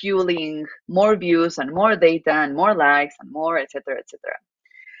towards fueling more views and more data and more likes and more, etc., etc.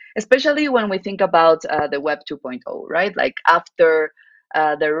 especially when we think about the Web 2.0, right? Like after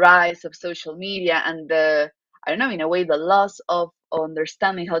the rise of social media and I don't know, in a way, the loss of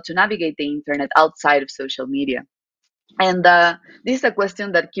understanding how to navigate the internet outside of social media. And this is a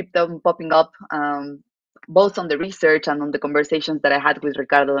question that kept on popping up both on the research and on the conversations that I had with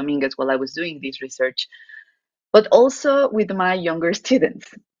Ricardo Dominguez while I was doing this research, but also with my younger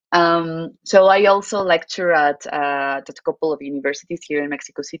students. So I also lecture at a couple of universities here in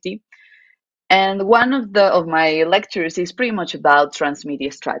Mexico City. And one of my lectures is pretty much about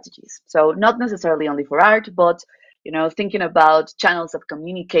transmedia strategies. So not necessarily only for art, but thinking about channels of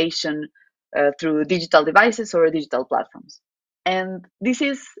communication through digital devices or digital platforms. And this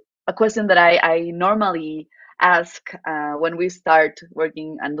is a question that I normally ask when we start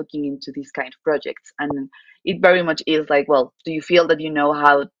working and looking into these kind of projects. And it very much is like, well, do you feel that you know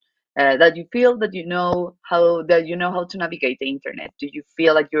how that you know how to navigate the internet? Do you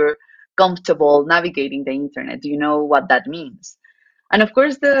feel like you're comfortable navigating the internet? Do you know what that means? And of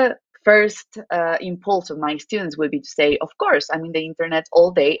course, the first impulse of my students will be to say, of course, I'm in the internet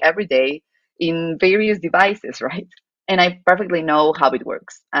all day, every day, in various devices, right? And I perfectly know how it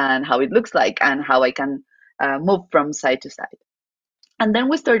works and how it looks like and how I can move from side to side. And then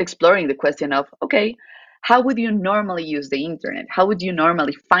we start exploring the question of, okay, how would you normally use the internet? How would you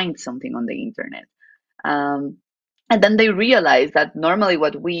normally find something on the internet? Um, and then they realize that normally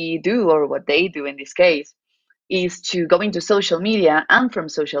what we do, or what they do in this case, is to go into social media, and from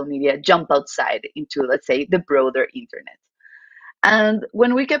social media jump outside into, let's say, the broader internet. And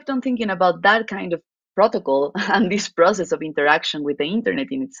when we kept on thinking about that kind of protocol and this process of interaction with the internet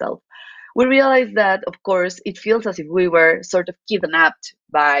in itself, we realized that, of course, it feels as if we were sort of kidnapped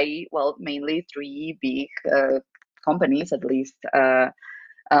by, well, mainly three big companies, at least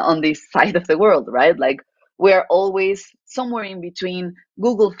on this side of the world, right? Like we're always somewhere in between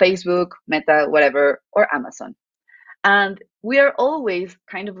Google, Facebook, Meta, whatever, or Amazon. And we are always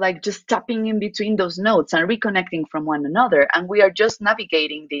kind of like just tapping in between those nodes and reconnecting from one another. And we are just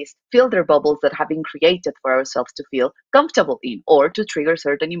navigating these filter bubbles that have been created for ourselves to feel comfortable in, or to trigger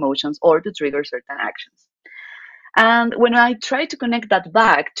certain emotions, or to trigger certain actions. And when I try to connect that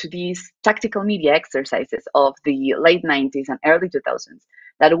back to these tactical media exercises of the late 90s and early 2000s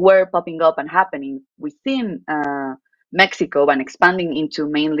that were popping up and happening within Mexico and expanding into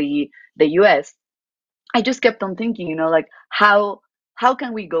mainly the US, I just kept on thinking, like how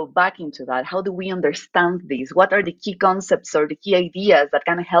can we go back into that? How do we understand this? What are the key concepts or the key ideas that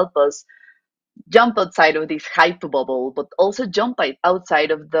can help us jump outside of this hype bubble, but also jump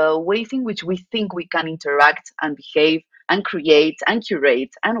outside of the ways in which we think we can interact and behave and create and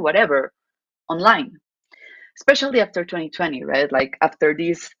curate and whatever online, especially after 2020, right? Like after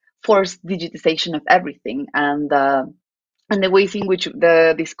this forced digitization of everything, and the ways in which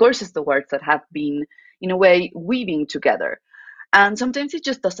the discourses towards that have been, in a way, weaving together. And sometimes it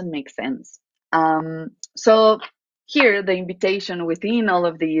just doesn't make sense. So here, the invitation within all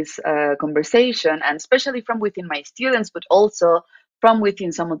of these conversation, and especially from within my students, but also from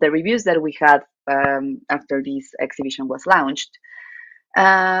within some of the reviews that we had after this exhibition was launched,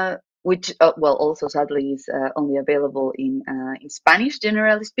 which, well, also sadly is only available in Spanish,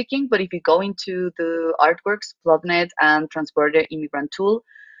 generally speaking. But if you go into the artworks, Plotnet and Transborder Immigrant Tool,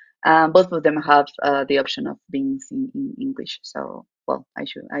 both of them have the option of being seen in English. So, well, I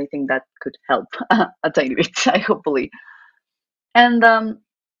think that could help a tiny bit, hopefully. And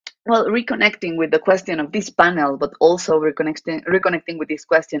well, reconnecting with the question of this panel, but also reconnecting with this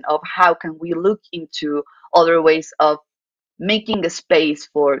question of how can we look into other ways of making a space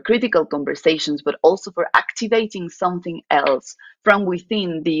for critical conversations, but also for activating something else from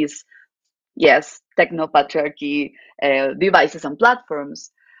within these, yes, techno-patriarchy devices and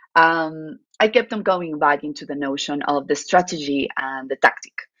platforms. I kept on going back into the notion of the strategy and the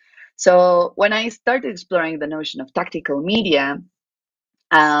tactic. So when I started exploring the notion of tactical media,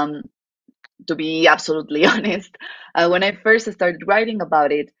 to be absolutely honest, when I first started writing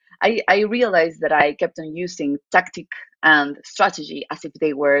about it, I realized that I kept on using tactic and strategy as if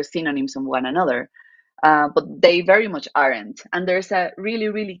they were synonyms of one another. But they very much aren't. And there's a really,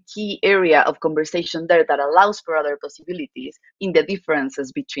 really key area of conversation there that allows for other possibilities in the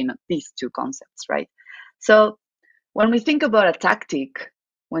differences between these two concepts, right? So when we think about a tactic,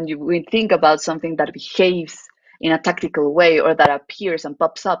 we think about something that behaves in a tactical way, or that appears and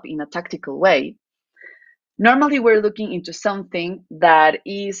pops up in a tactical way, normally we're looking into something that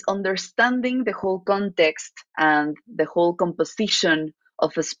is understanding the whole context and the whole composition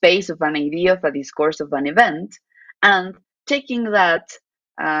of a space, of an idea, of a discourse, of an event, and taking that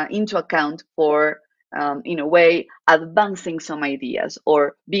into account for in a way, advancing some ideas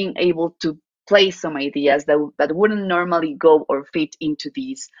or being able to place some ideas that wouldn't normally go or fit into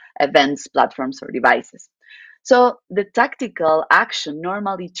these events, platforms, or devices. So the tactical action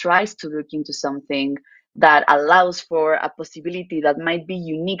normally tries to look into something that allows for a possibility that might be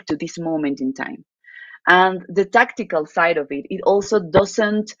unique to this moment in time. And the tactical side of it, it also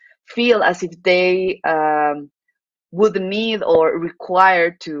doesn't feel as if they would need or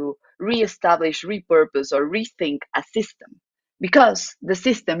require to reestablish, repurpose, or rethink a system, because the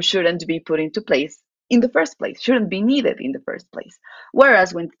system shouldn't be put into place in the first place, shouldn't be needed in the first place.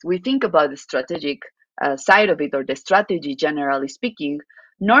 Whereas when we think about the strategic side of it, or the strategy generally speaking,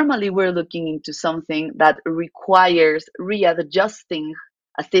 normally we're looking into something that requires readjusting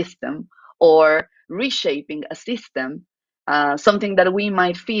a system or reshaping a system, something that we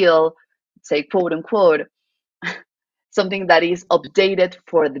might feel, say, quote unquote, something that is updated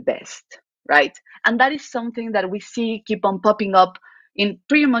for the best, right? And that is something that we see keep on popping up in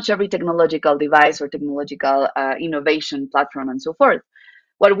pretty much every technological device or technological innovation platform and so forth.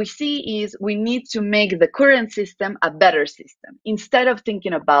 What we see is we need to make the current system a better system instead of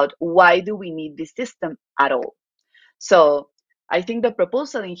thinking about why do we need this system at all. So I think the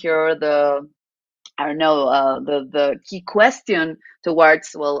proposal in here, I don't know, the key question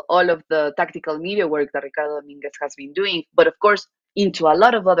towards, well, all of the tactical media work that Ricardo Dominguez has been doing, but of course, into a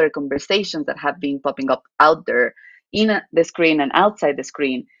lot of other conversations that have been popping up out there in the screen and outside the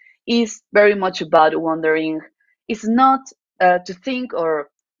screen, is very much about wondering, it's not to think, or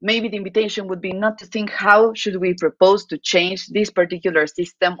maybe the invitation would be not to think how should we propose to change this particular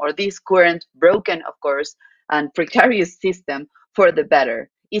system or this current broken, of course, and precarious system for the better.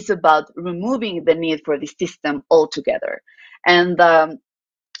 It's about removing the need for the system altogether. And I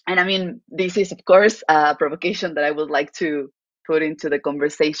mean, this is, of course, a provocation that I would like to put into the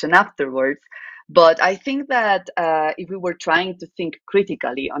conversation afterwards. But I think that if we were trying to think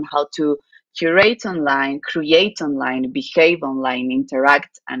critically on how to curate online, create online, behave online,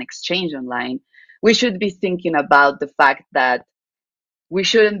 interact and exchange online, we should be thinking about the fact that we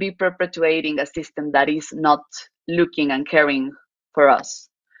shouldn't be perpetuating a system that is not looking and caring for us.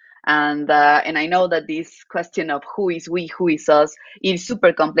 And I know that this question of who is we, who is us, is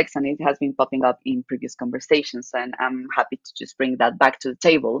super complex, and it has been popping up in previous conversations, and I'm happy to just bring that back to the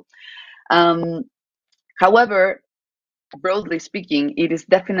table. However, broadly speaking, it is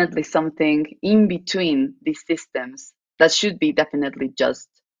definitely something in between these systems that should be definitely just,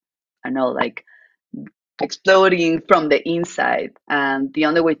 I know, like exploding from the inside. And the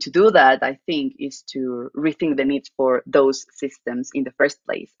only way to do that, I think, is to rethink the needs for those systems in the first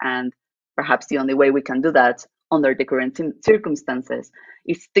place. And perhaps the only way we can do that under the current circumstances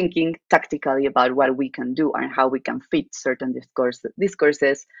is thinking tactically about what we can do and how we can fit certain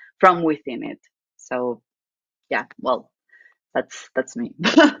discourses from within it. So yeah, well, that's me.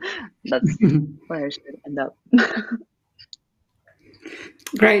 That's where I should end up.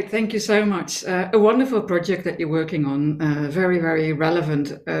 Great, thank you so much. A wonderful project that you're working on, very, very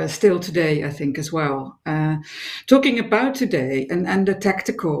relevant still today, I think, as well. Talking about today and the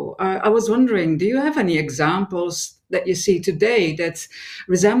tactical, I was wondering, do you have any examples that you see today that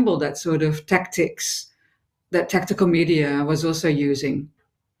resemble that sort of tactics that tactical media was also using?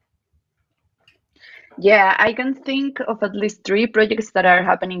 Yeah, I can think of at least 3 projects that are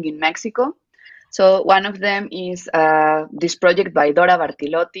happening in Mexico. So one of them is this project by Dora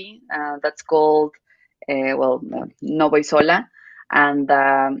Bartilotti that's called, No Voy Sola,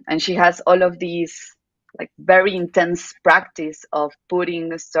 and she has all of these like very intense practice of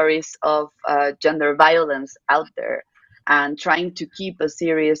putting stories of gender violence out there and trying to keep a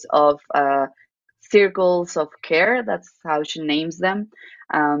series of circles of care, that's how she names them,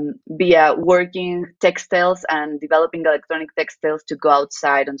 via working textiles and developing electronic textiles to go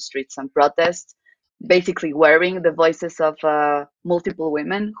outside on streets and protest, basically wearing the voices of multiple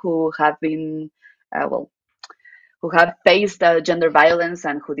women who have been, who have faced gender violence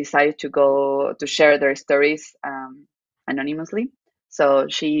and who decided to go to share their stories anonymously. So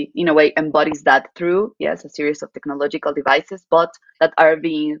she, in a way, embodies that through, yes, a series of technological devices, but that are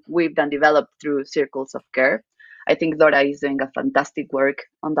being weaved and developed through circles of care. I think Dora is doing a fantastic work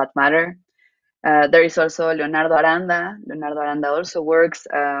on that matter. There is also Leonardo Aranda. Leonardo Aranda also works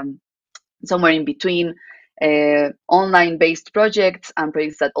somewhere in between online-based projects and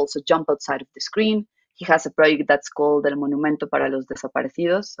projects that also jump outside of the screen. He has a project that's called El Monumento para los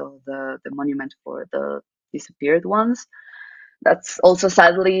Desaparecidos, so the monument for the disappeared ones. That's also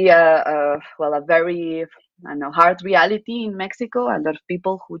sadly, a very, I know, hard reality in Mexico. A lot of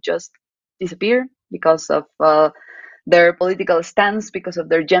people who just disappear because of their political stance, because of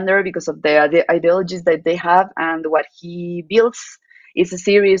their gender, because of the ideologies that they have. And what he builds is a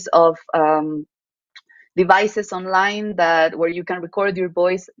series of devices online where you can record your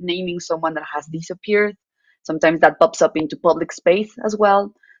voice naming someone that has disappeared. Sometimes that pops up into public space as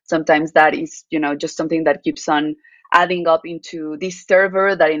well. Sometimes that is, just something that keeps on adding up into this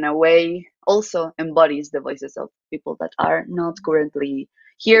server that in a way also embodies the voices of people that are not currently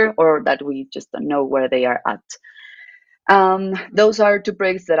here, or that we just don't know where they are at. Those are two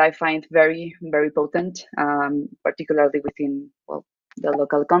projects that I find very, very potent, particularly within, the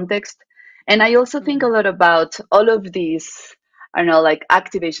local context. And I also think a lot about all of these, I don't know, like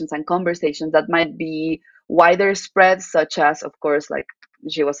activations and conversations that might be wider spread, such as, of course, like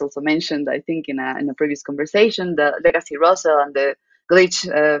she was also mentioned, I think, in a previous conversation, the Legacy Russell and the Glitch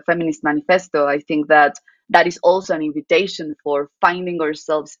Feminist Manifesto. I think that is also an invitation for finding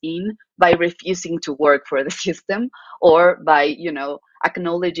ourselves in by refusing to work for the system, or by,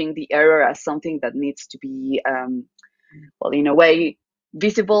 acknowledging the error as something that needs to be, in a way,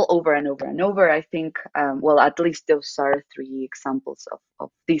 visible over and over and over. I think, at least those are three examples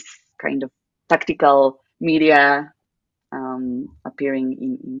of this kind of tactical media appearing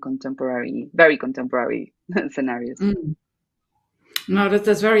in contemporary, very contemporary scenarios. No,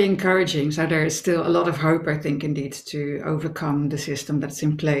 that's very encouraging. So there is still a lot of hope, I think, indeed, to overcome the system that's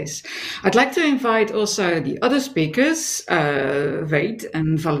in place. I'd like to invite also the other speakers, Wade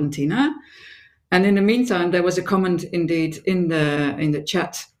and Valentina. And in the meantime, there was a comment indeed in the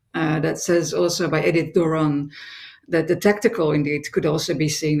chat that says also by Annet Dekker that the tactical indeed could also be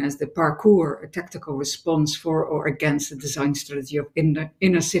seen as the parkour, a tactical response for or against the design strategy of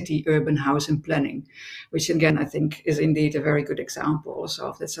inner city urban housing planning, which again I think is indeed a very good example also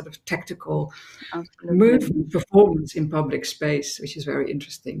of that sort of tactical movement performance in public space, which is very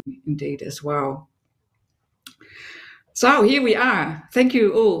interesting indeed as well. So here we are. Thank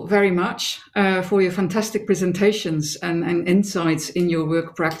you all very much for your fantastic presentations and insights in your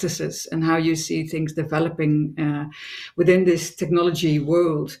work practices and how you see things developing within this technology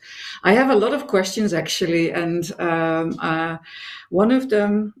world. I have a lot of questions actually, and one of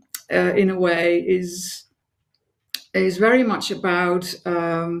them, in a way, is very much about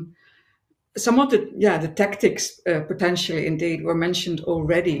some of the tactics potentially indeed were mentioned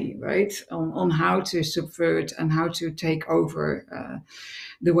already, right? On how to subvert and how to take over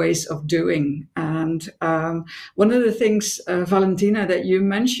the ways of doing. And one of the things, Valentina, that you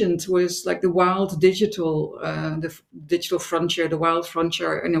mentioned was like the wild digital, the digital frontier, the wild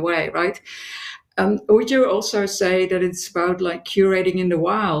frontier in a way, right? Would you also say that it's about like curating in the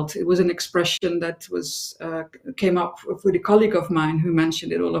wild? It was an expression that was came up with a colleague of mine who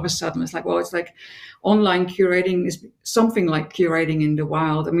mentioned it all of a sudden. It's like, well, it's like online curating is something like curating in the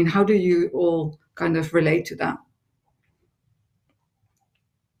wild. I mean, how do you all kind of relate to that?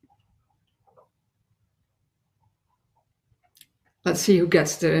 Let's see who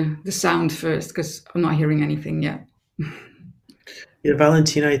gets the sound first, because I'm not hearing anything yet. Yeah,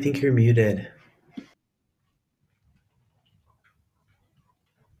 Valentina, I think you're muted.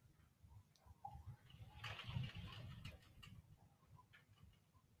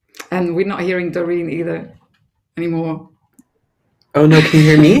 And we're not hearing Doreen either anymore. Oh no, can you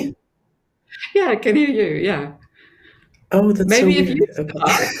hear me? Yeah, I can hear you, yeah. Oh, that's maybe so if weird. you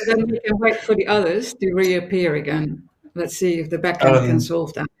start, then we can wait for the others to reappear again. Let's see if the backend can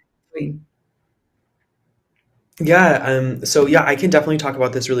solve that between. Yeah, so yeah, I can definitely talk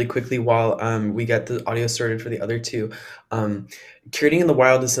about this really quickly while we get the audio started for the other two. Curating in the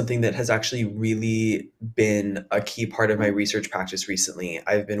wild is something that has actually really been a key part of my research practice recently.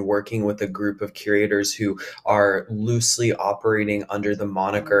 I've been working with a group of curators who are loosely operating under the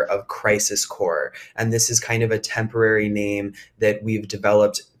moniker of crisis core. And this is kind of a temporary name that we've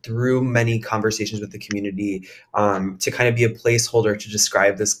developed through many conversations with the community to kind of be a placeholder to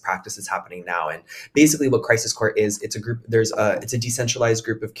describe this practice that's happening now. And basically what Crisis Core is, it's a group, it's a decentralized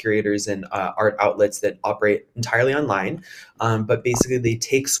group of curators and art outlets that operate entirely online. But basically they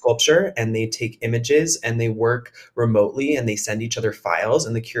take sculpture and they take images and they work remotely and they send each other files,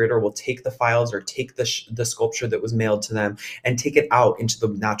 and the curator will take the files or take the sculpture that was mailed to them and take it out into the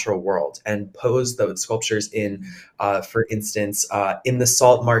natural world and pose the sculptures in, for instance, in the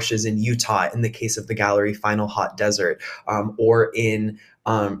salt marshes in Utah, in the case of the gallery Final Hot Desert, or in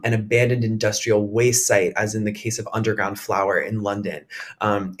an abandoned industrial waste site, as in the case of Underground Flower in London.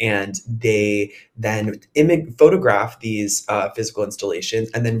 And they then photograph these physical installations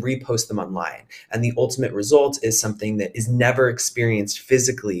and then repost them online. And the ultimate result is something that is never experienced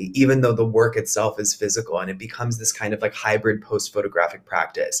physically, even though the work itself is physical, and it becomes this kind of like hybrid post-photographic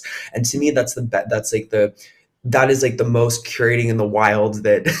practice. And to me, that's like that is like the most curating in the wild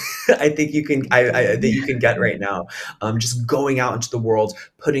that I think you can that you can get right now. Just going out into the world,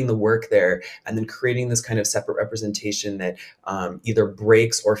 putting the work there, and then creating this kind of separate representation that either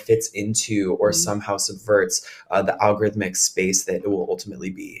breaks or fits into or somehow subverts the algorithmic space that it will ultimately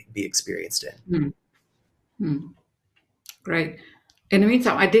be experienced in. Great. In the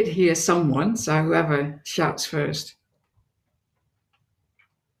meantime, I did hear someone, so whoever shouts first.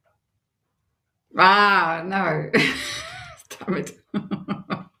 Ah, no. Damn it.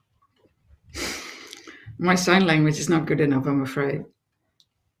 My sign language is not good enough, I'm afraid.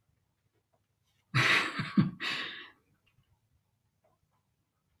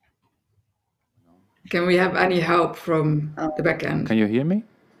 Can we have any help from the back end? Can you hear me?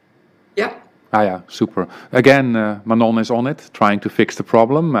 Yeah. Ah, yeah, super. Again, Manon is on it, trying to fix the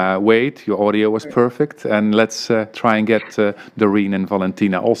problem. Wade, your audio was perfect. And let's try and get Doreen and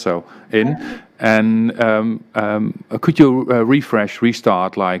Valentina also in. And could you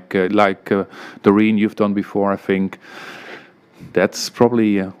restart like Doreen, you've done before, I think. That's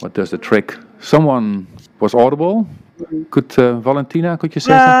probably what does the trick. Someone was audible. Could Valentina, could you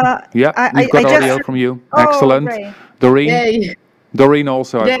say something? Yeah, we've got audio from you. Excellent. Great. Doreen? Yay. Doreen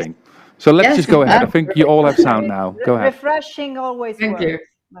also, I think. So let's just go ahead. I think you all have sound now. Go ahead. Refreshing always Thank works. you.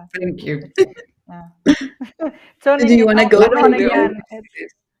 Thank you. Turning Do you it wanna off go and on now? again.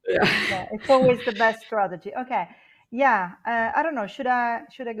 Yeah. It's always the best strategy. Okay. Yeah. I don't know. Should I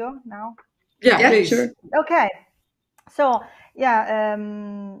go now? Yeah, please. Sure. Okay. So yeah,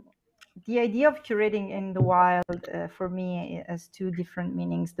 the idea of curating in the wild for me has two different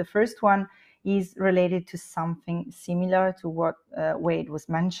meanings. The first one is related to something similar to what Wade was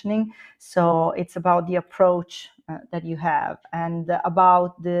mentioning. So it's about the approach that you have and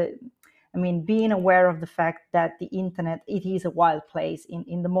about being aware of the fact that the internet, it is a wild place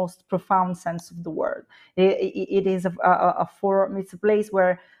in the most profound sense of the word. It is a forum, it's a place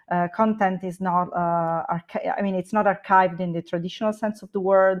where content is not, it's not archived in the traditional sense of the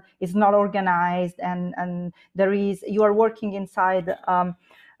word. It's not organized, and you are working inside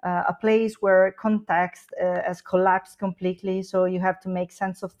a place where context has collapsed completely. So you have to make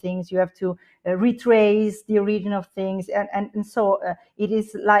sense of things. You have to retrace the origin of things, and so it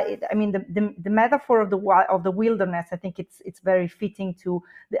is like, the metaphor of the wilderness. I think it's very fitting to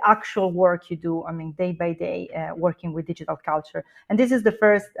the actual work you do. Day by day, working with digital culture, and this is the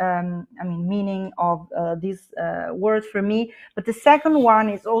first meaning of this word for me. But the second one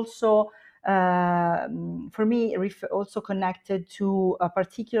is also for me also connected to a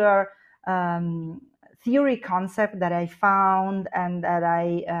particular theory concept that I found and that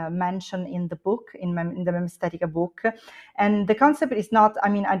I mentioned in the book, in the Memestetica book. And the concept is not,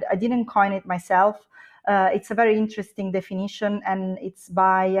 I didn't coin it myself. It's a very interesting definition, and it's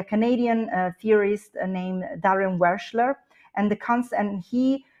by a Canadian theorist named Darren Wershler. And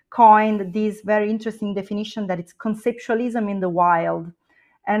he coined this very interesting definition that it's conceptualism in the wild.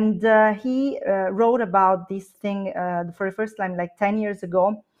 And he wrote about this thing for the first time like 10 years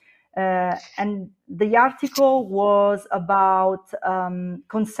ago. And the article was about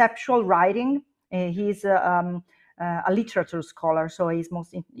conceptual writing. He's a literature scholar, so he's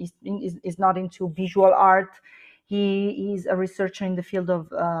not into visual art. He is a researcher in the field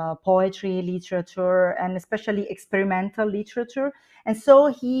of poetry, literature, and especially experimental literature. And so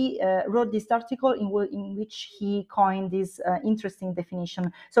he wrote this article in which he coined this interesting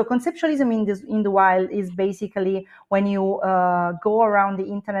definition. So conceptualism in the wild is basically when you go around the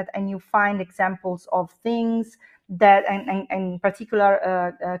internet and you find examples of things that, and in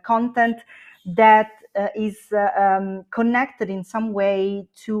particular content that is connected in some way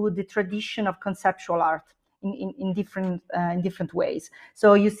to the tradition of conceptual art. In different ways.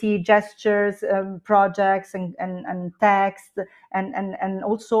 So you see gestures, projects, and text, and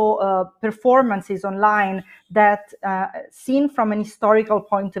also performances online that, seen from an historical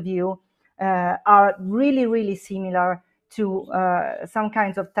point of view, are really, really similar to some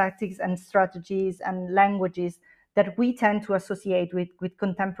kinds of tactics and strategies and languages that we tend to associate with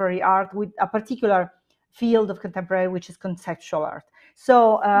contemporary art, with a particular field of contemporary, which is conceptual art.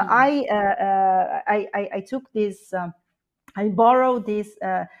 So I took this, I borrowed this,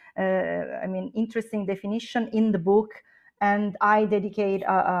 interesting definition in the book, and I dedicate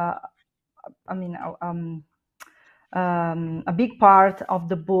a big part of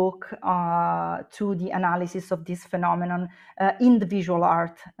the book to the analysis of this phenomenon in the visual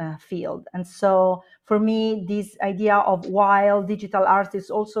art field. And so for me, this idea of wild digital art is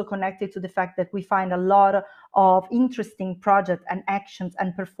also connected to the fact that we find a lot of interesting projects and actions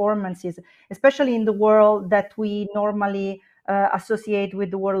and performances, especially in the world that we normally associate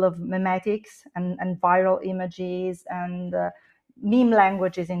with the world of memetics and viral images and meme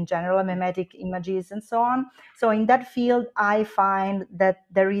languages in general, memetic images and so on. So in that field, I find that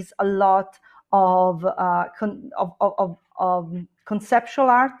there is a lot of conceptual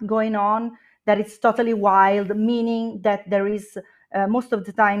art going on that is totally wild, meaning that there is most of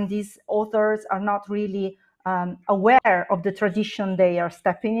the time these authors are not really aware of the tradition they are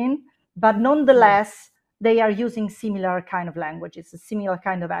stepping in, but nonetheless they are using similar kind of languages, similar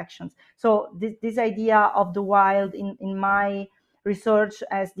kind of actions. So this idea of the wild in my research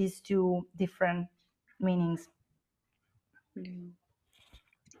has these two different meanings.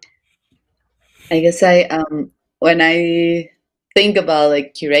 I guess when I think about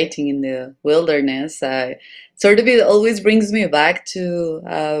like curating in the wilderness, sort of it always brings me back to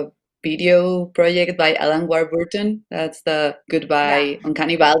a video project by Alan Warburton. That's the Goodbye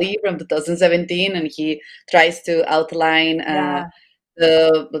Uncanny Valley from 2017, and he tries to outline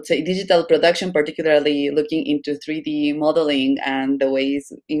the, let's say, digital production, particularly looking into 3D modeling and the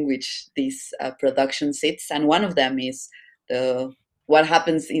ways in which this production sits. And one of them is what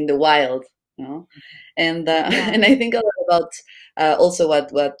happens in the wild. No? And and I think a lot about also what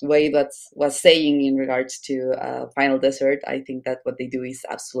Wade was saying in regards to Final Desert. I think that what they do is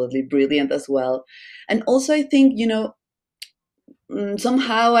absolutely brilliant as well. And also I think,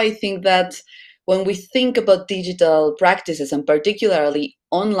 somehow I think that when we think about digital practices and particularly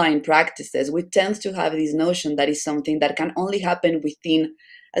online practices, we tend to have this notion that is something that can only happen within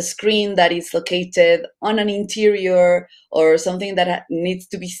a screen that is located on an interior or something that needs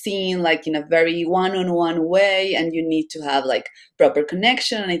to be seen like in a very one-on-one way, and you need to have like proper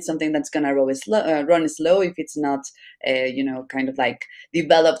connection, and it's something that's going to run slow if it's not kind of like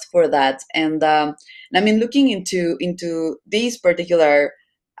developed for that. And I mean, looking into this particular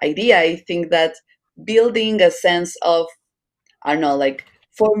idea, I think that building a sense of, I don't know, like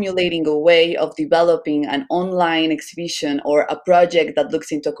formulating a way of developing an online exhibition or a project that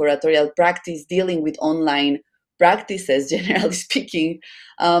looks into curatorial practice dealing with online practices, generally speaking,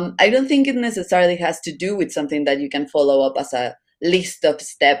 I don't think it necessarily has to do with something that you can follow up as a list of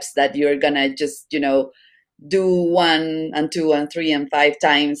steps that you're gonna just, do 1 and 2 and 3 and 5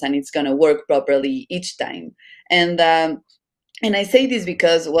 times, and it's gonna work properly each time. And I say this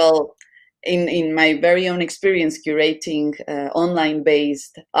because, well, in my very own experience curating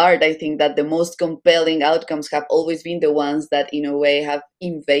online-based art, I think that the most compelling outcomes have always been the ones that, in a way, have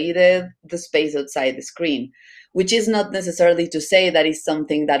invaded the space outside the screen, which is not necessarily to say that is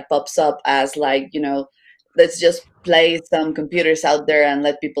something that pops up as like, let's just place some computers out there and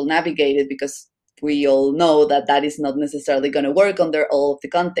let people navigate it, because we all know that that is not necessarily going to work under all of the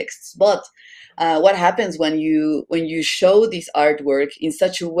contexts. But what happens when you show this artwork in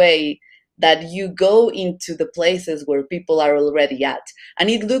such a way that you go into the places where people are already at? And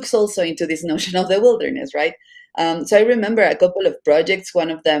it looks also into this notion of the wilderness, right? So I remember a couple of projects. One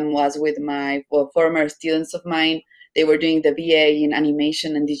of them was with my former students of mine. They were doing the BA in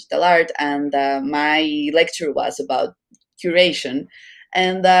animation and digital art, and my lecture was about curation.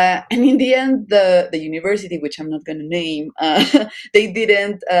 And in the end, the university, which I'm not going to name, they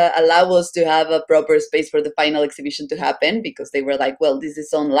didn't allow us to have a proper space for the final exhibition to happen, because they were like, well, this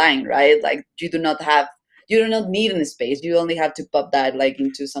is online, right? Like you do not need any space. You only have to pop that like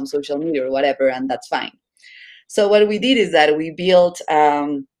into some social media or whatever, and that's fine. So what we did is that we built,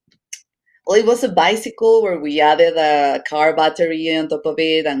 well, it was a bicycle where we added a car battery on top of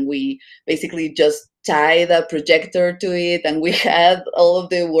it, and we basically just tied a projector to it, and we had all of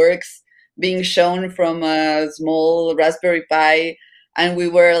the works being shown from a small Raspberry Pi, and we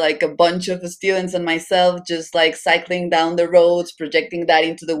were like a bunch of students and myself just like cycling down the roads, projecting that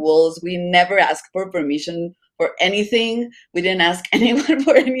into the walls. We never asked for permission for anything. We didn't ask anyone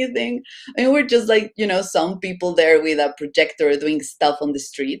for anything. I mean, we're just like, some people there with a projector doing stuff on the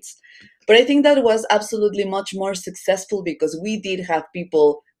streets. But I think that was absolutely much more successful because we did have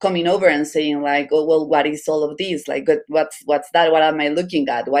people coming over and saying like, oh, well, what is all of this? Like, what's that? What am I looking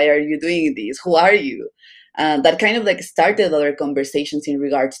at? Why are you doing this? Who are you? That kind of like started other conversations in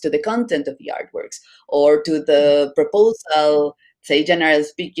regards to the content of the artworks, or to the proposal, say, generally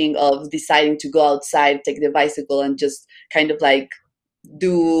speaking, of deciding to go outside, take the bicycle, and just kind of like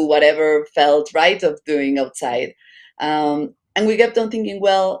do whatever felt right of doing outside. And we kept on thinking,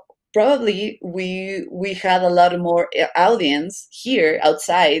 well, probably we had a lot more audience here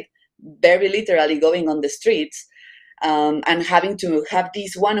outside, very literally going on the streets, and having to have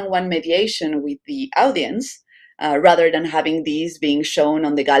this one-on-one mediation with the audience, rather than having these being shown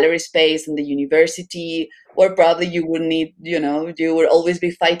on the gallery space in the university, where probably you would need, you would always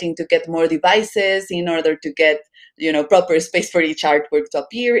be fighting to get more devices in order to get, proper space for each artwork to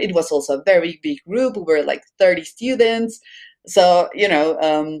appear. It was also a very big group. We were like 30 students. So,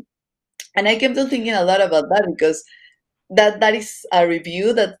 and I kept on thinking a lot about that, because that is a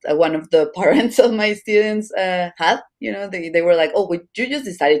review that one of the parents of my students had. They were like, oh, well, you just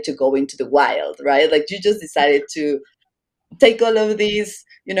decided to go into the wild, right? Like, you just decided to take all of these,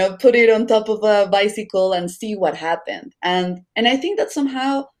 put it on top of a bicycle and see what happened. And I think that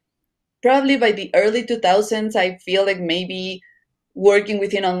somehow, probably by the early 2000s, I feel like maybe working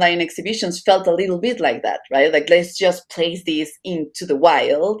within online exhibitions felt a little bit like that, right? Like, let's just place this into the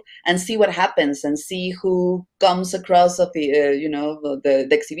wild and see what happens, and see who comes across of the, the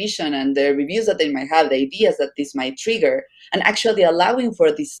exhibition and the reviews that they might have, the ideas that this might trigger, and actually allowing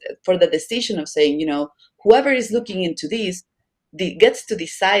for the decision of saying, whoever is looking into this gets to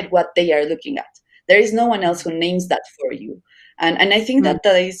decide what they are looking at. There is no one else who names that for you. And I think that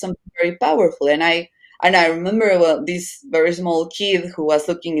is something very powerful. And I remember this very small kid who was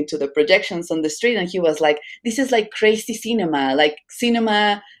looking into the projections on the street, and he was like, this is like crazy cinema, like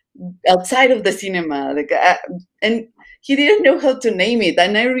cinema outside of the cinema. And he didn't know how to name it.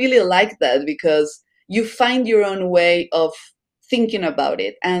 And I really like that, because you find your own way of thinking about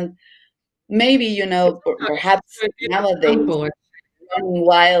it. And maybe, perhaps nowadays, running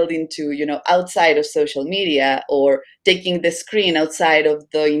wild into, outside of social media, or taking the screen outside of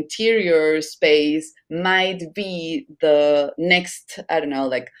the interior space might be the next, I don't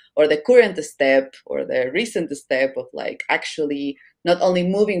know, or the current step, or the recent step of actually not only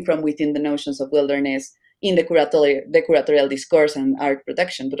moving from within the notions of wilderness in the curatorial discourse and art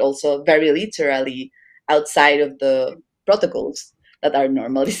production, but also very literally outside of the protocols that are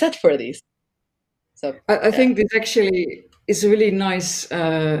normally set for this. So I think this actually is really nice,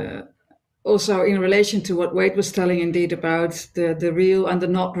 also in relation to what Wade was telling, indeed, about the real and the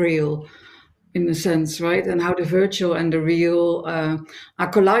not real, in a sense, right? And how the virtual and the real are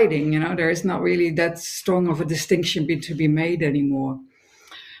colliding. There is not really that strong of a distinction to be made anymore.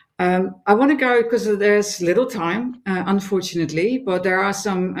 I want to go, because there's little time, unfortunately, but there are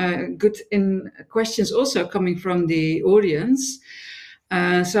some good questions also coming from the audience.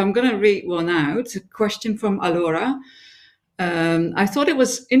 So I'm going to read one out, a question from Alora. I thought it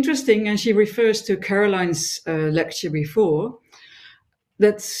was interesting, and she refers to Caroline's lecture before,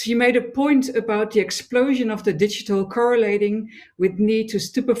 that she made a point about the explosion of the digital correlating with need to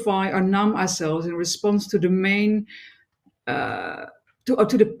stupefy or numb ourselves in response to the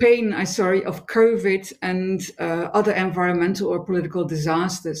to the pain, of COVID and other environmental or political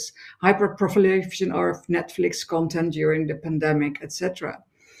disasters, hyperproliferation of Netflix content during the pandemic, etc.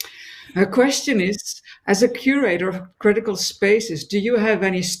 Her question is, as a curator of critical spaces, do you have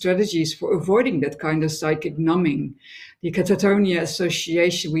any strategies for avoiding that kind of psychic numbing, the catatonia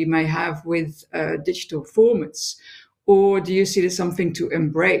association we may have with digital formats? Or do you see it as something to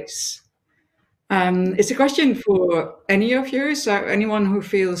embrace? It's a question for any of you, so anyone who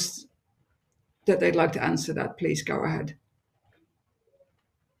feels that they'd like to answer that, please go ahead.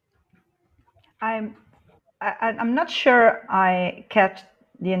 I'm not sure I catch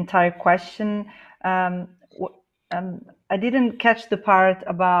the entire question. I didn't catch the part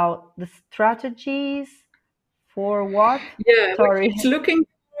about the strategies for what? Yeah, sorry. It's looking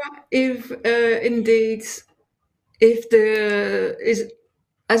if indeed, if there is,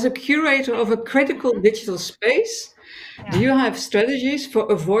 as a curator of a critical digital space, do you have strategies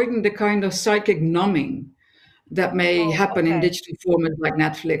for avoiding the kind of psychic numbing that may happen in digital formats like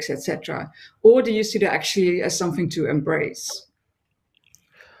Netflix, etc.? Or do you see that actually as something to embrace?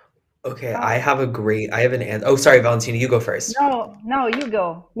 Okay, I have an answer. Oh, sorry, Valentina, you go first. No, you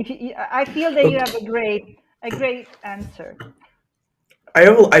go. I feel that you have a great answer.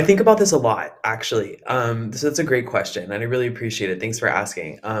 I think about this a lot, actually. So that's a great question, and I really appreciate it. Thanks for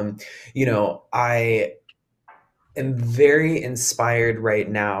asking. I am very inspired right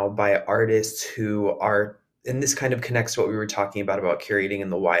now by artists who are, and this kind of connects to what we were talking about curating in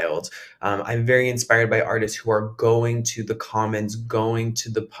the wild. I'm very inspired by artists who are going to the commons, going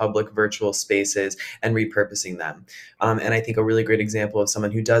to the public virtual spaces and repurposing them. And I think a really great example of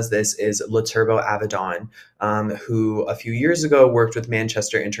someone who does this is Laturbo Avedon, who a few years ago worked with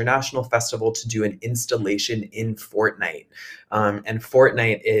Manchester International Festival to do an installation in Fortnite. And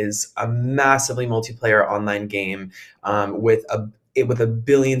Fortnite is a massively multiplayer online game with a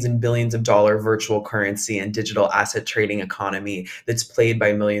billions and billions of dollar virtual currency and digital asset trading economy that's played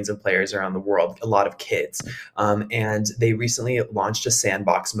by millions of players around the world, a lot of kids. And they recently launched a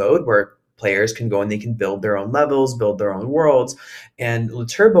sandbox mode where players can go and they can build their own levels, build their own worlds. And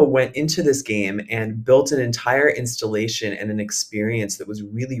Laturbo went into this game and built an entire installation and an experience that was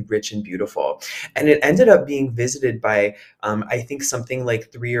really rich and beautiful. And it ended up being visited by, I think, something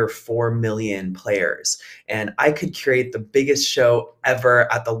like 3 or 4 million players. And I could curate the biggest show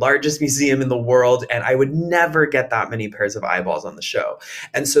ever at the largest museum in the world, and I would never get that many pairs of eyeballs on the show.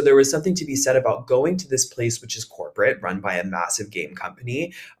 And so there was something to be said about going to this place, which is corporate, run by a massive game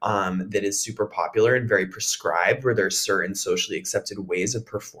company, that is super popular and very prescribed, where there's certain socially accepted ways of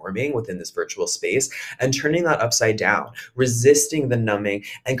performing within this virtual space, and turning that upside down, resisting the numbing,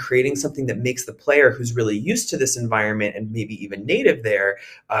 and creating something that makes the player who's really used to this environment and maybe even native there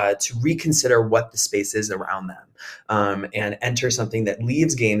to reconsider what the space is around them, and enter something that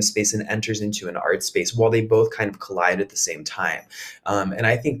leaves game space and enters into an art space while they both kind of collide at the same time. And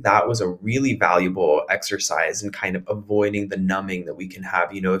I think that was a really valuable exercise in kind of avoiding the numbing that we can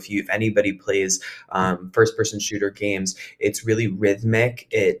have. You know, if anybody plays first-person shooter games, it's really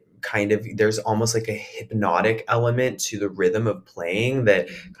rhythmic. There's almost like a hypnotic element to the rhythm of playing that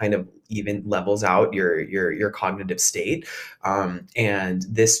kind of even levels out your cognitive state. And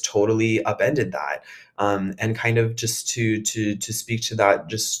this totally upended that. And kind of just to speak to that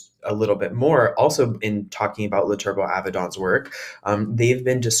just a little bit more, also in talking about Laturbo Avedon's work, they've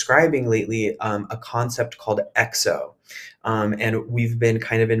been describing lately a concept called exo. And we've been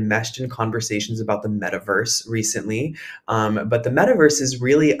kind of enmeshed in conversations about the metaverse recently. But the metaverse is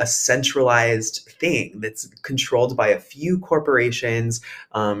really a centralized thing that's controlled by a few corporations,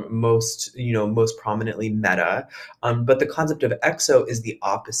 most prominently Meta. But the concept of exo is the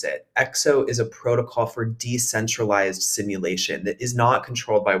opposite. Exo is a protocol for decentralized simulation that is not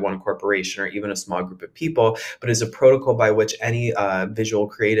controlled by one corporation or even a small group of people, but is a protocol by which any visual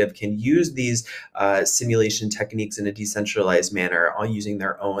creative can use these simulation techniques in a decentralized manner, all using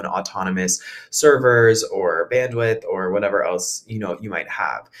their own autonomous servers or bandwidth or whatever else you might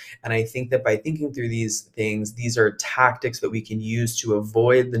have. And I think that by thinking through these things, these are tactics that we can use to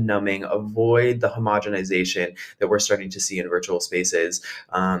avoid the numbing, avoid the homogenization that we're starting to see in virtual spaces,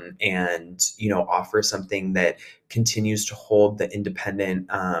 and offer something that continues to hold the independent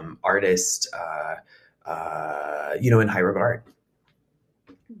artist in high regard.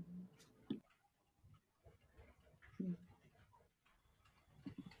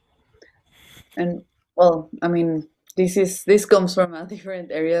 And well, I mean, this comes from a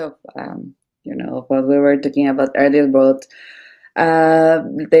different area of of what we were talking about earlier. But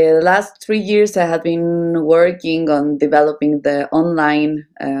the last 3 years, I have been working on developing the online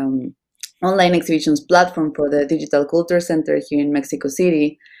exhibitions platform for the Digital Culture Center here in Mexico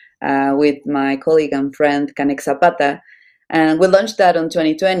City, with my colleague and friend Canek Zapata. And we launched that on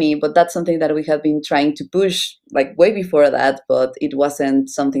 2020, but that's something that we have been trying to push like way before that, but it wasn't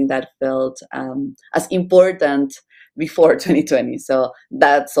something that felt as important before 2020. So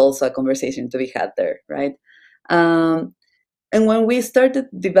that's also a conversation to be had there, right? And when we started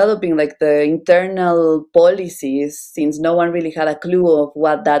developing like the internal policies, since no one really had a clue of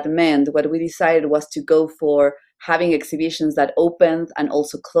what that meant, what we decided was to go for having exhibitions that opened and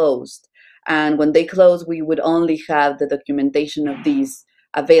also closed. And when they closed, we would only have the documentation of these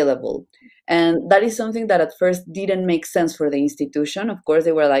available. And that is something that at first didn't make sense for the institution. Of course,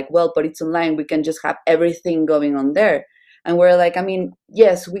 they were like, well, but it's online. We can just have everything going on there. And we're like, I mean,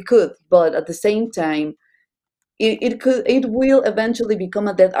 yes, we could. But at the same time, it will eventually become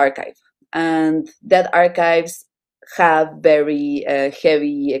a dead archive. And dead archives have very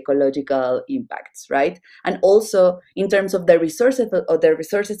heavy ecological impacts, right? And also in terms of the resources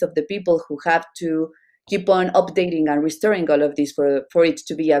of the people who have to keep on updating and restoring all of this for it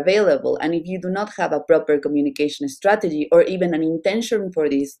to be available. And if you do not have a proper communication strategy or even an intention for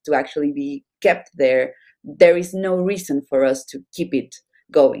this to actually be kept there, there is no reason for us to keep it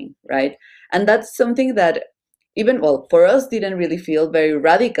going, right? And that's something that even, well, for us didn't really feel very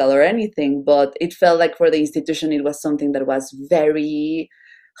radical or anything, but it felt like for the institution it was something that was very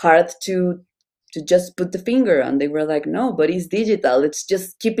hard to just put the finger on. They were like, no, but it's digital, let's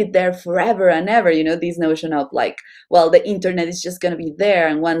just keep it there forever and ever. This notion of like, well, the internet is just going to be there,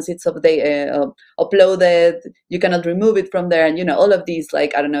 and once it's uploaded, you cannot remove it from there, and all of these,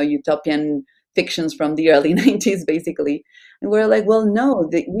 like, I don't know, utopian fictions from the early 90s basically. And we're like, well, no,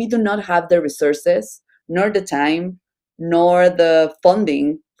 we do not have the resources, nor the time, nor the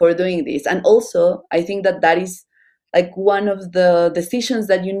funding for doing this. And also, I think that is like one of the decisions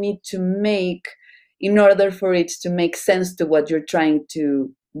that you need to make in order for it to make sense to what you're trying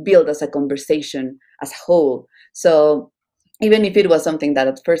to build as a conversation as a whole. So even if it was something that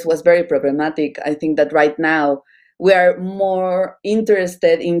at first was very problematic, I think that right now we are more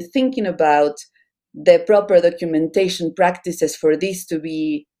interested in thinking about the proper documentation practices for this to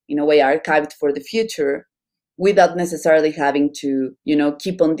be, in a way, archived for the future, without necessarily having to,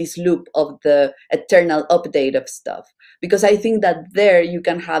 keep on this loop of the eternal update of stuff. Because I think that there you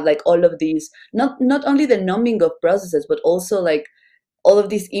can have like all of these, not only the numbing of processes, but also like all of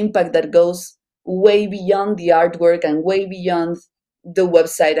this impact that goes way beyond the artwork and way beyond the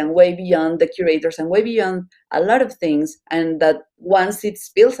website and way beyond the curators and way beyond a lot of things. And that once it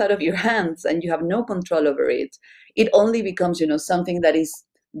spills out of your hands and you have no control over it, it only becomes, something that is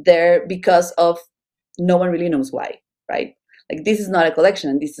there because of no one really knows why, right? Like, this is not a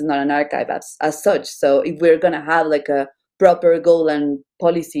collection, this is not an archive as such. So if we're going to have like a proper goal and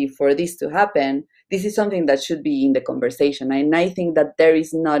policy for this to happen, this is something that should be in the conversation. And I think that there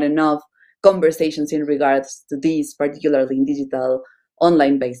is not enough conversations in regards to these, particularly in digital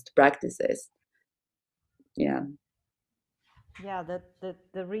online-based practices. Yeah. Yeah,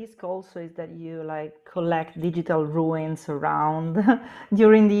 the risk also is that you like collect digital ruins around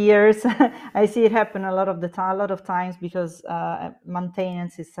during the years. I see it happen a lot of times because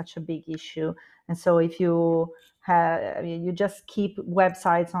maintenance is such a big issue, and so if you you just keep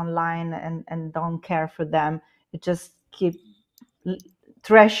websites online and don't care for them, you just keep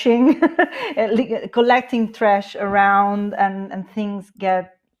trashing, collecting trash around, and things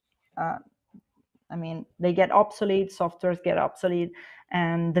get. They get obsolete, softwares get obsolete,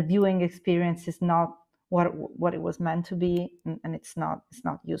 and the viewing experience is not what it was meant to be, and it's not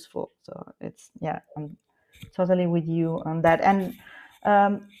useful. So I'm totally with you on that. And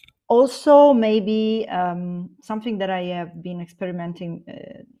also maybe something that I have been experimenting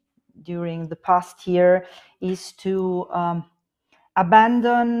during the past year is to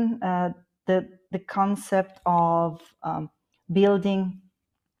abandon the concept of building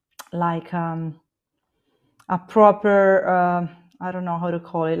like a proper I don't know how to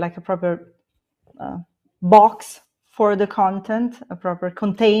call it, like a proper box for the content, a proper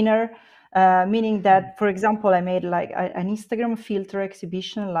container, meaning that, for example, I made like an Instagram filter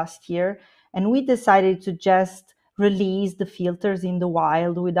exhibition last year, and we decided to just release the filters in the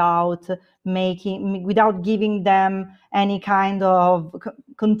wild without giving them any kind of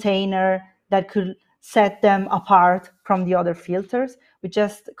container that could set them apart from the other filters. We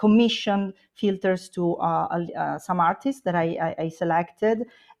just commissioned filters to some artists that I selected,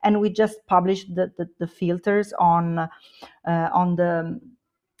 and we just published the filters on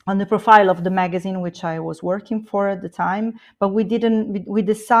the profile of the magazine which I was working for at the time. But we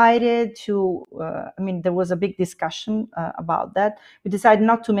decided to, there was a big discussion about that. We decided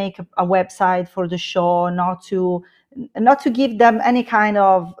not to make a website for the show, not to give them any kind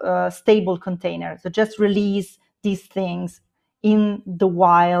of stable container. So just release these things in the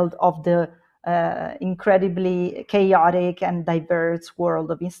wild of the incredibly chaotic and diverse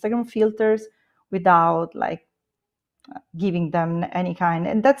world of Instagram filters without like giving them any kind.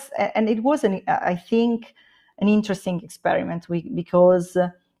 And it was I think an interesting experiment because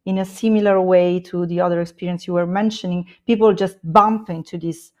in a similar way to the other experience you were mentioning, people just bump into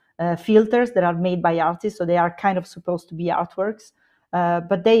these filters that are made by artists, so they are kind of supposed to be artworks,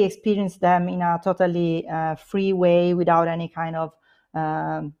 but they experience them in a totally free way without any kind of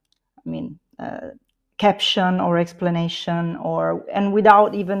caption or explanation, and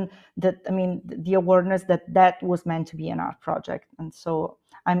without even the awareness that was meant to be an art project. And so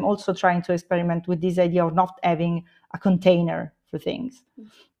I'm also trying to experiment with this idea of not having a container for things.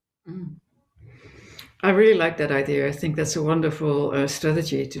 I really like that idea. I think that's a wonderful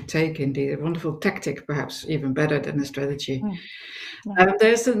strategy to take, indeed, a wonderful tactic, perhaps even better than a strategy. Yeah.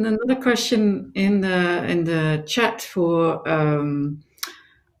 There's another question in the chat for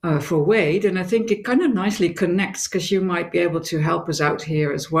Wade, and I think it kind of nicely connects because you might be able to help us out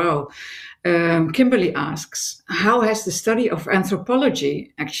here as well. Kimberly asks, how has the study of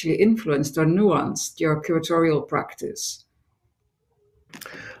anthropology actually influenced or nuanced your curatorial practice?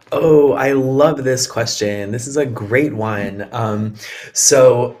 Oh, I love this question. This is a great one. I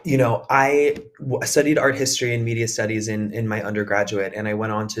studied art history and media studies in my undergraduate, and I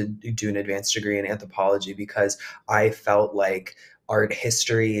went on to do an advanced degree in anthropology because I felt like art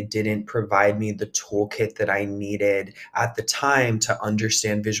history didn't provide me the toolkit that I needed at the time to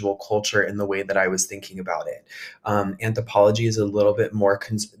understand visual culture in the way that I was thinking about it. Anthropology is a little bit more,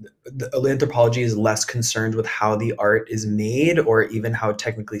 anthropology is less concerned with how the art is made or even how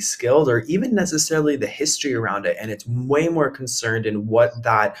technically skilled or even necessarily the history around it. And it's way more concerned in what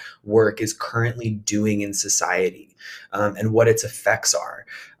that work is currently doing in society. and what its effects are.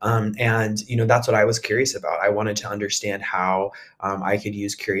 And, you know, that's what I was curious about. I wanted to understand how I could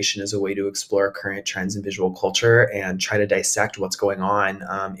use curation as a way to explore current trends in visual culture and try to dissect what's going on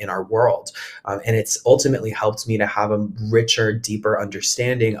in our world. And it's ultimately helped me to have a richer, deeper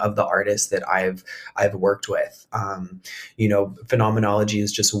understanding of the artists that I've worked with. You know, phenomenology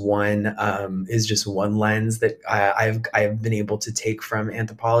is just one lens that I've been able to take from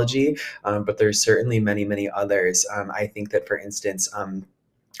anthropology, but there's certainly many others. I think that, for instance,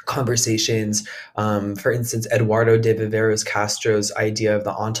 conversations, for instance, Eduardo de Viveros Castro's idea of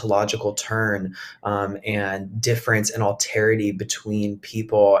the ontological turn and difference and alterity between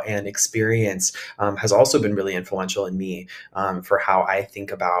people and experience has also been really influential in me for how I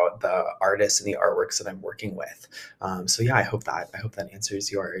think about the artists and the artworks that I'm working with. So yeah, I hope that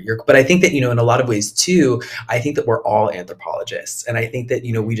answers your. But I think that, you know, in a lot of ways too, I think that we're all anthropologists, and I think that,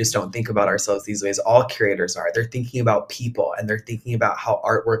 you know, we just don't think about ourselves these ways. All curators are. They're thinking about people, and they're thinking about how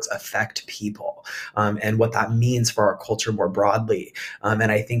artworks affect people and what that means for our culture more broadly.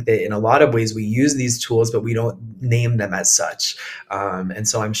 And I think that in a lot of ways we use these tools, but we don't name them as such. And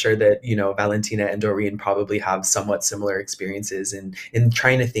so I'm sure that, you know, Valentina and Doreen probably have somewhat similar experiences in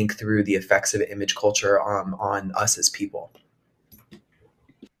trying to think through the effects of image culture on us as people.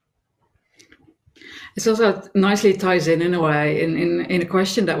 It also nicely ties in a way in a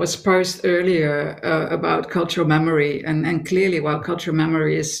question that was posed earlier about cultural memory, and clearly, while cultural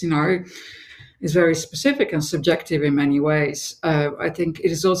memory is, you know, is very specific and subjective in many ways, I think it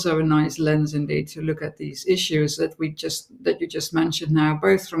is also a nice lens indeed to look at these issues that you just mentioned now,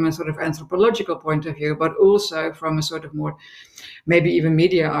 both from a sort of anthropological point of view, but also from a sort of more maybe even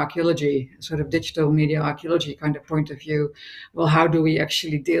media archaeology, sort of digital media archaeology kind of point of view. Well, how do we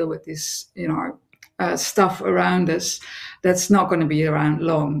actually deal with this, you know, stuff around us that's not going to be around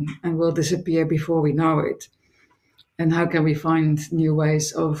long and will disappear before we know it? And how can we find new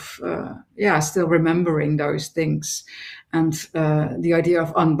ways of, still remembering those things? And the idea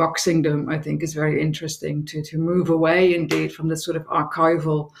of unboxing them, I think, is very interesting to move away indeed from the sort of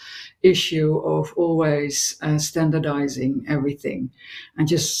archival issue of always standardizing everything and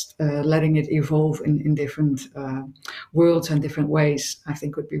just letting it evolve in different worlds and different ways. I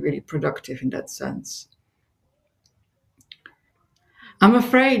think would be really productive in that sense. I'm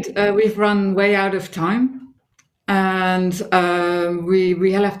afraid we've run way out of time. And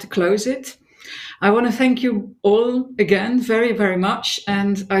we'll have to close it. I want to thank you all again very, very much.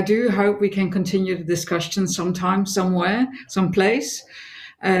 And I do hope we can continue the discussion sometime, somewhere, someplace.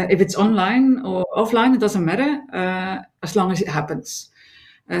 If it's online or offline, it doesn't matter, as long as it happens.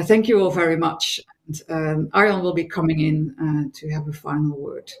 Thank you all very much. And Arjon will be coming in to have a final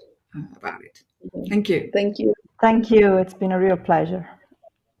word about it. Thank you. Thank you. Thank you. It's been a real pleasure.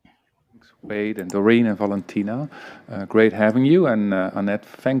 Wade and Doreen and Valentina, great having you. And Annet,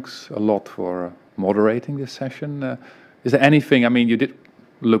 thanks a lot for moderating this session. Is there anything, I mean, you did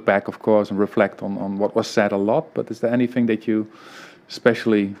look back, of course, and reflect on what was said a lot, but is there anything that you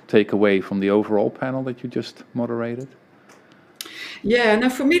especially take away from the overall panel that you just moderated? Yeah, no,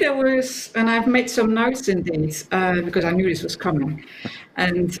 for me there was, and I've made some notes indeed, because I knew this was coming.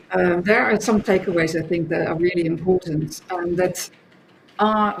 And there are some takeaways, I think, that are really important, and that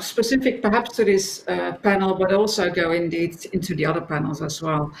are specific perhaps to this panel, but also go indeed into the other panels as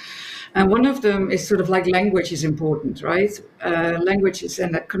well. And one of them is sort of like language is important, right? Language is,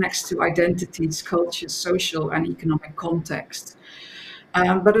 and that connects to identities, cultures, social and economic context.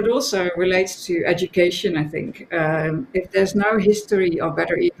 But it also relates to education, I think. If there's no history, or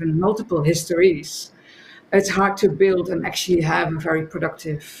better even multiple histories, it's hard to build and actually have a very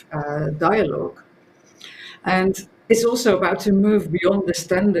productive dialogue. And it's also about to move beyond the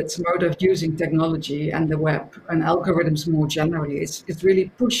standards mode of using technology and the web and algorithms more generally. It's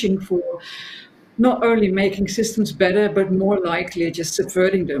really pushing for not only making systems better, but more likely just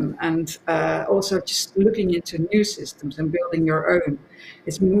subverting them, and also just looking into new systems and building your own.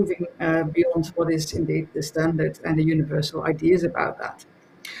 It's moving beyond what is indeed the standard and the universal ideas about that.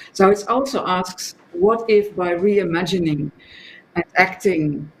 So it also asks, what if by reimagining and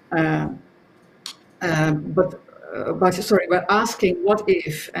acting, but asking what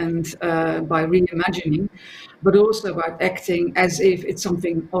if, and by reimagining, but also about acting as if it's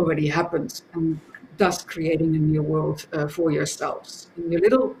something already happened, and thus creating a new world for yourselves in your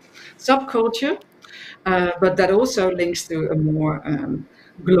little subculture, but that also links to a more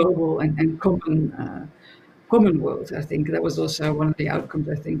global and common world. I think that was also one of the outcomes.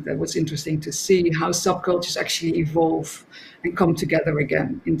 I think that was interesting to see how subcultures actually evolve and come together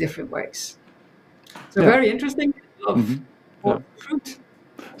again in different ways. So very interesting. Fruit.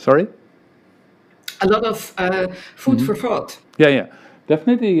 Sorry? a lot of food for thought. Yeah.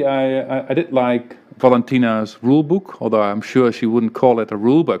 Definitely, I did like Valentina's rule book, although I'm sure she wouldn't call it a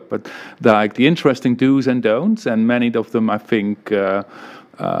rule book, but like the interesting do's and don'ts, and many of them I think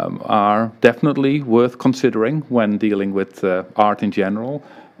are definitely worth considering when dealing with art in general.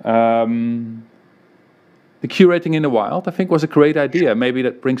 The curating in the wild, I think, was a great idea. Maybe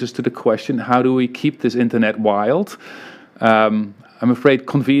that brings us to the question, how do we keep this internet wild? I'm afraid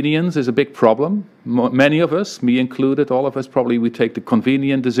convenience is a big problem. Many of us, me included, all of us probably, we take the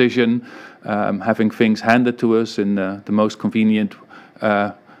convenient decision, having things handed to us in the most convenient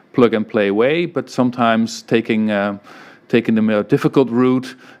plug-and-play way, but sometimes taking the more difficult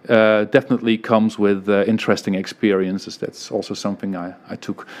route definitely comes with interesting experiences. That's also something I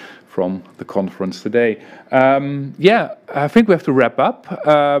took from the conference today. Yeah, I think we have to wrap up.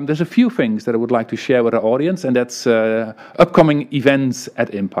 There's a few things that I would like to share with our audience, and that's upcoming events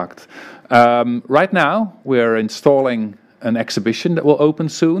at IMPAKT. Right now, we're installing an exhibition that will open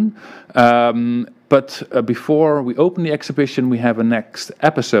soon. But before we open the exhibition, we have a next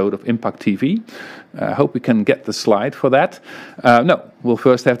episode of IMPAKT TV. I hope we can get the slide for that. No, we'll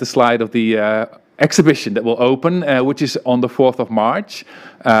first have the slide of the exhibition that will open, which is on the 4th of March.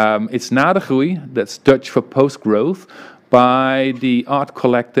 It's Na de Groei, that's Dutch for post-growth, by the art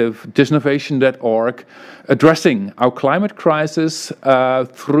collective disnovation.org, addressing our climate crisis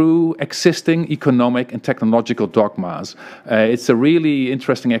through existing economic and technological dogmas. It's a really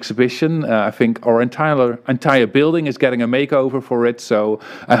interesting exhibition. I think our entire building is getting a makeover for it, so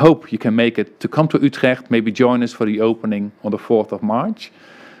I hope you can make it to come to Utrecht, maybe join us for the opening on the 4th of March.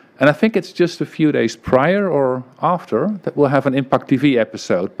 And I think it's just a few days prior or after that we'll have an IMPAKT TV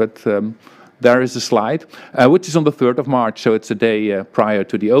episode, but there is a slide, which is on the 3rd of March, so it's a day prior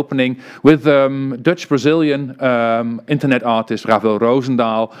to the opening, with Dutch-Brazilian internet artist Ravel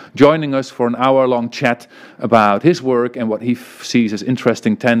Roosendaal joining us for an hour-long chat about his work and what he sees as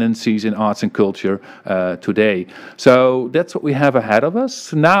interesting tendencies in arts and culture today. So that's what we have ahead of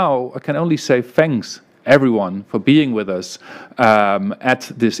us. Now I can only say thanks everyone for being with us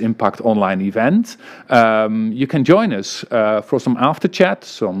at this IMPAKT online event. You can join us for some after chat,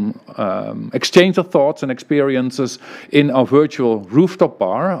 some exchange of thoughts and experiences in our virtual rooftop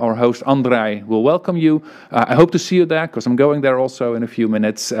bar. Our host Andrei will welcome you. I hope to see you there, because I'm going there also in a few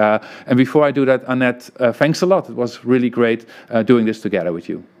minutes. And before I do that, Annet, thanks a lot. It was really great doing this together with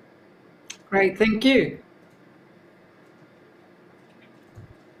you. Great, thank you.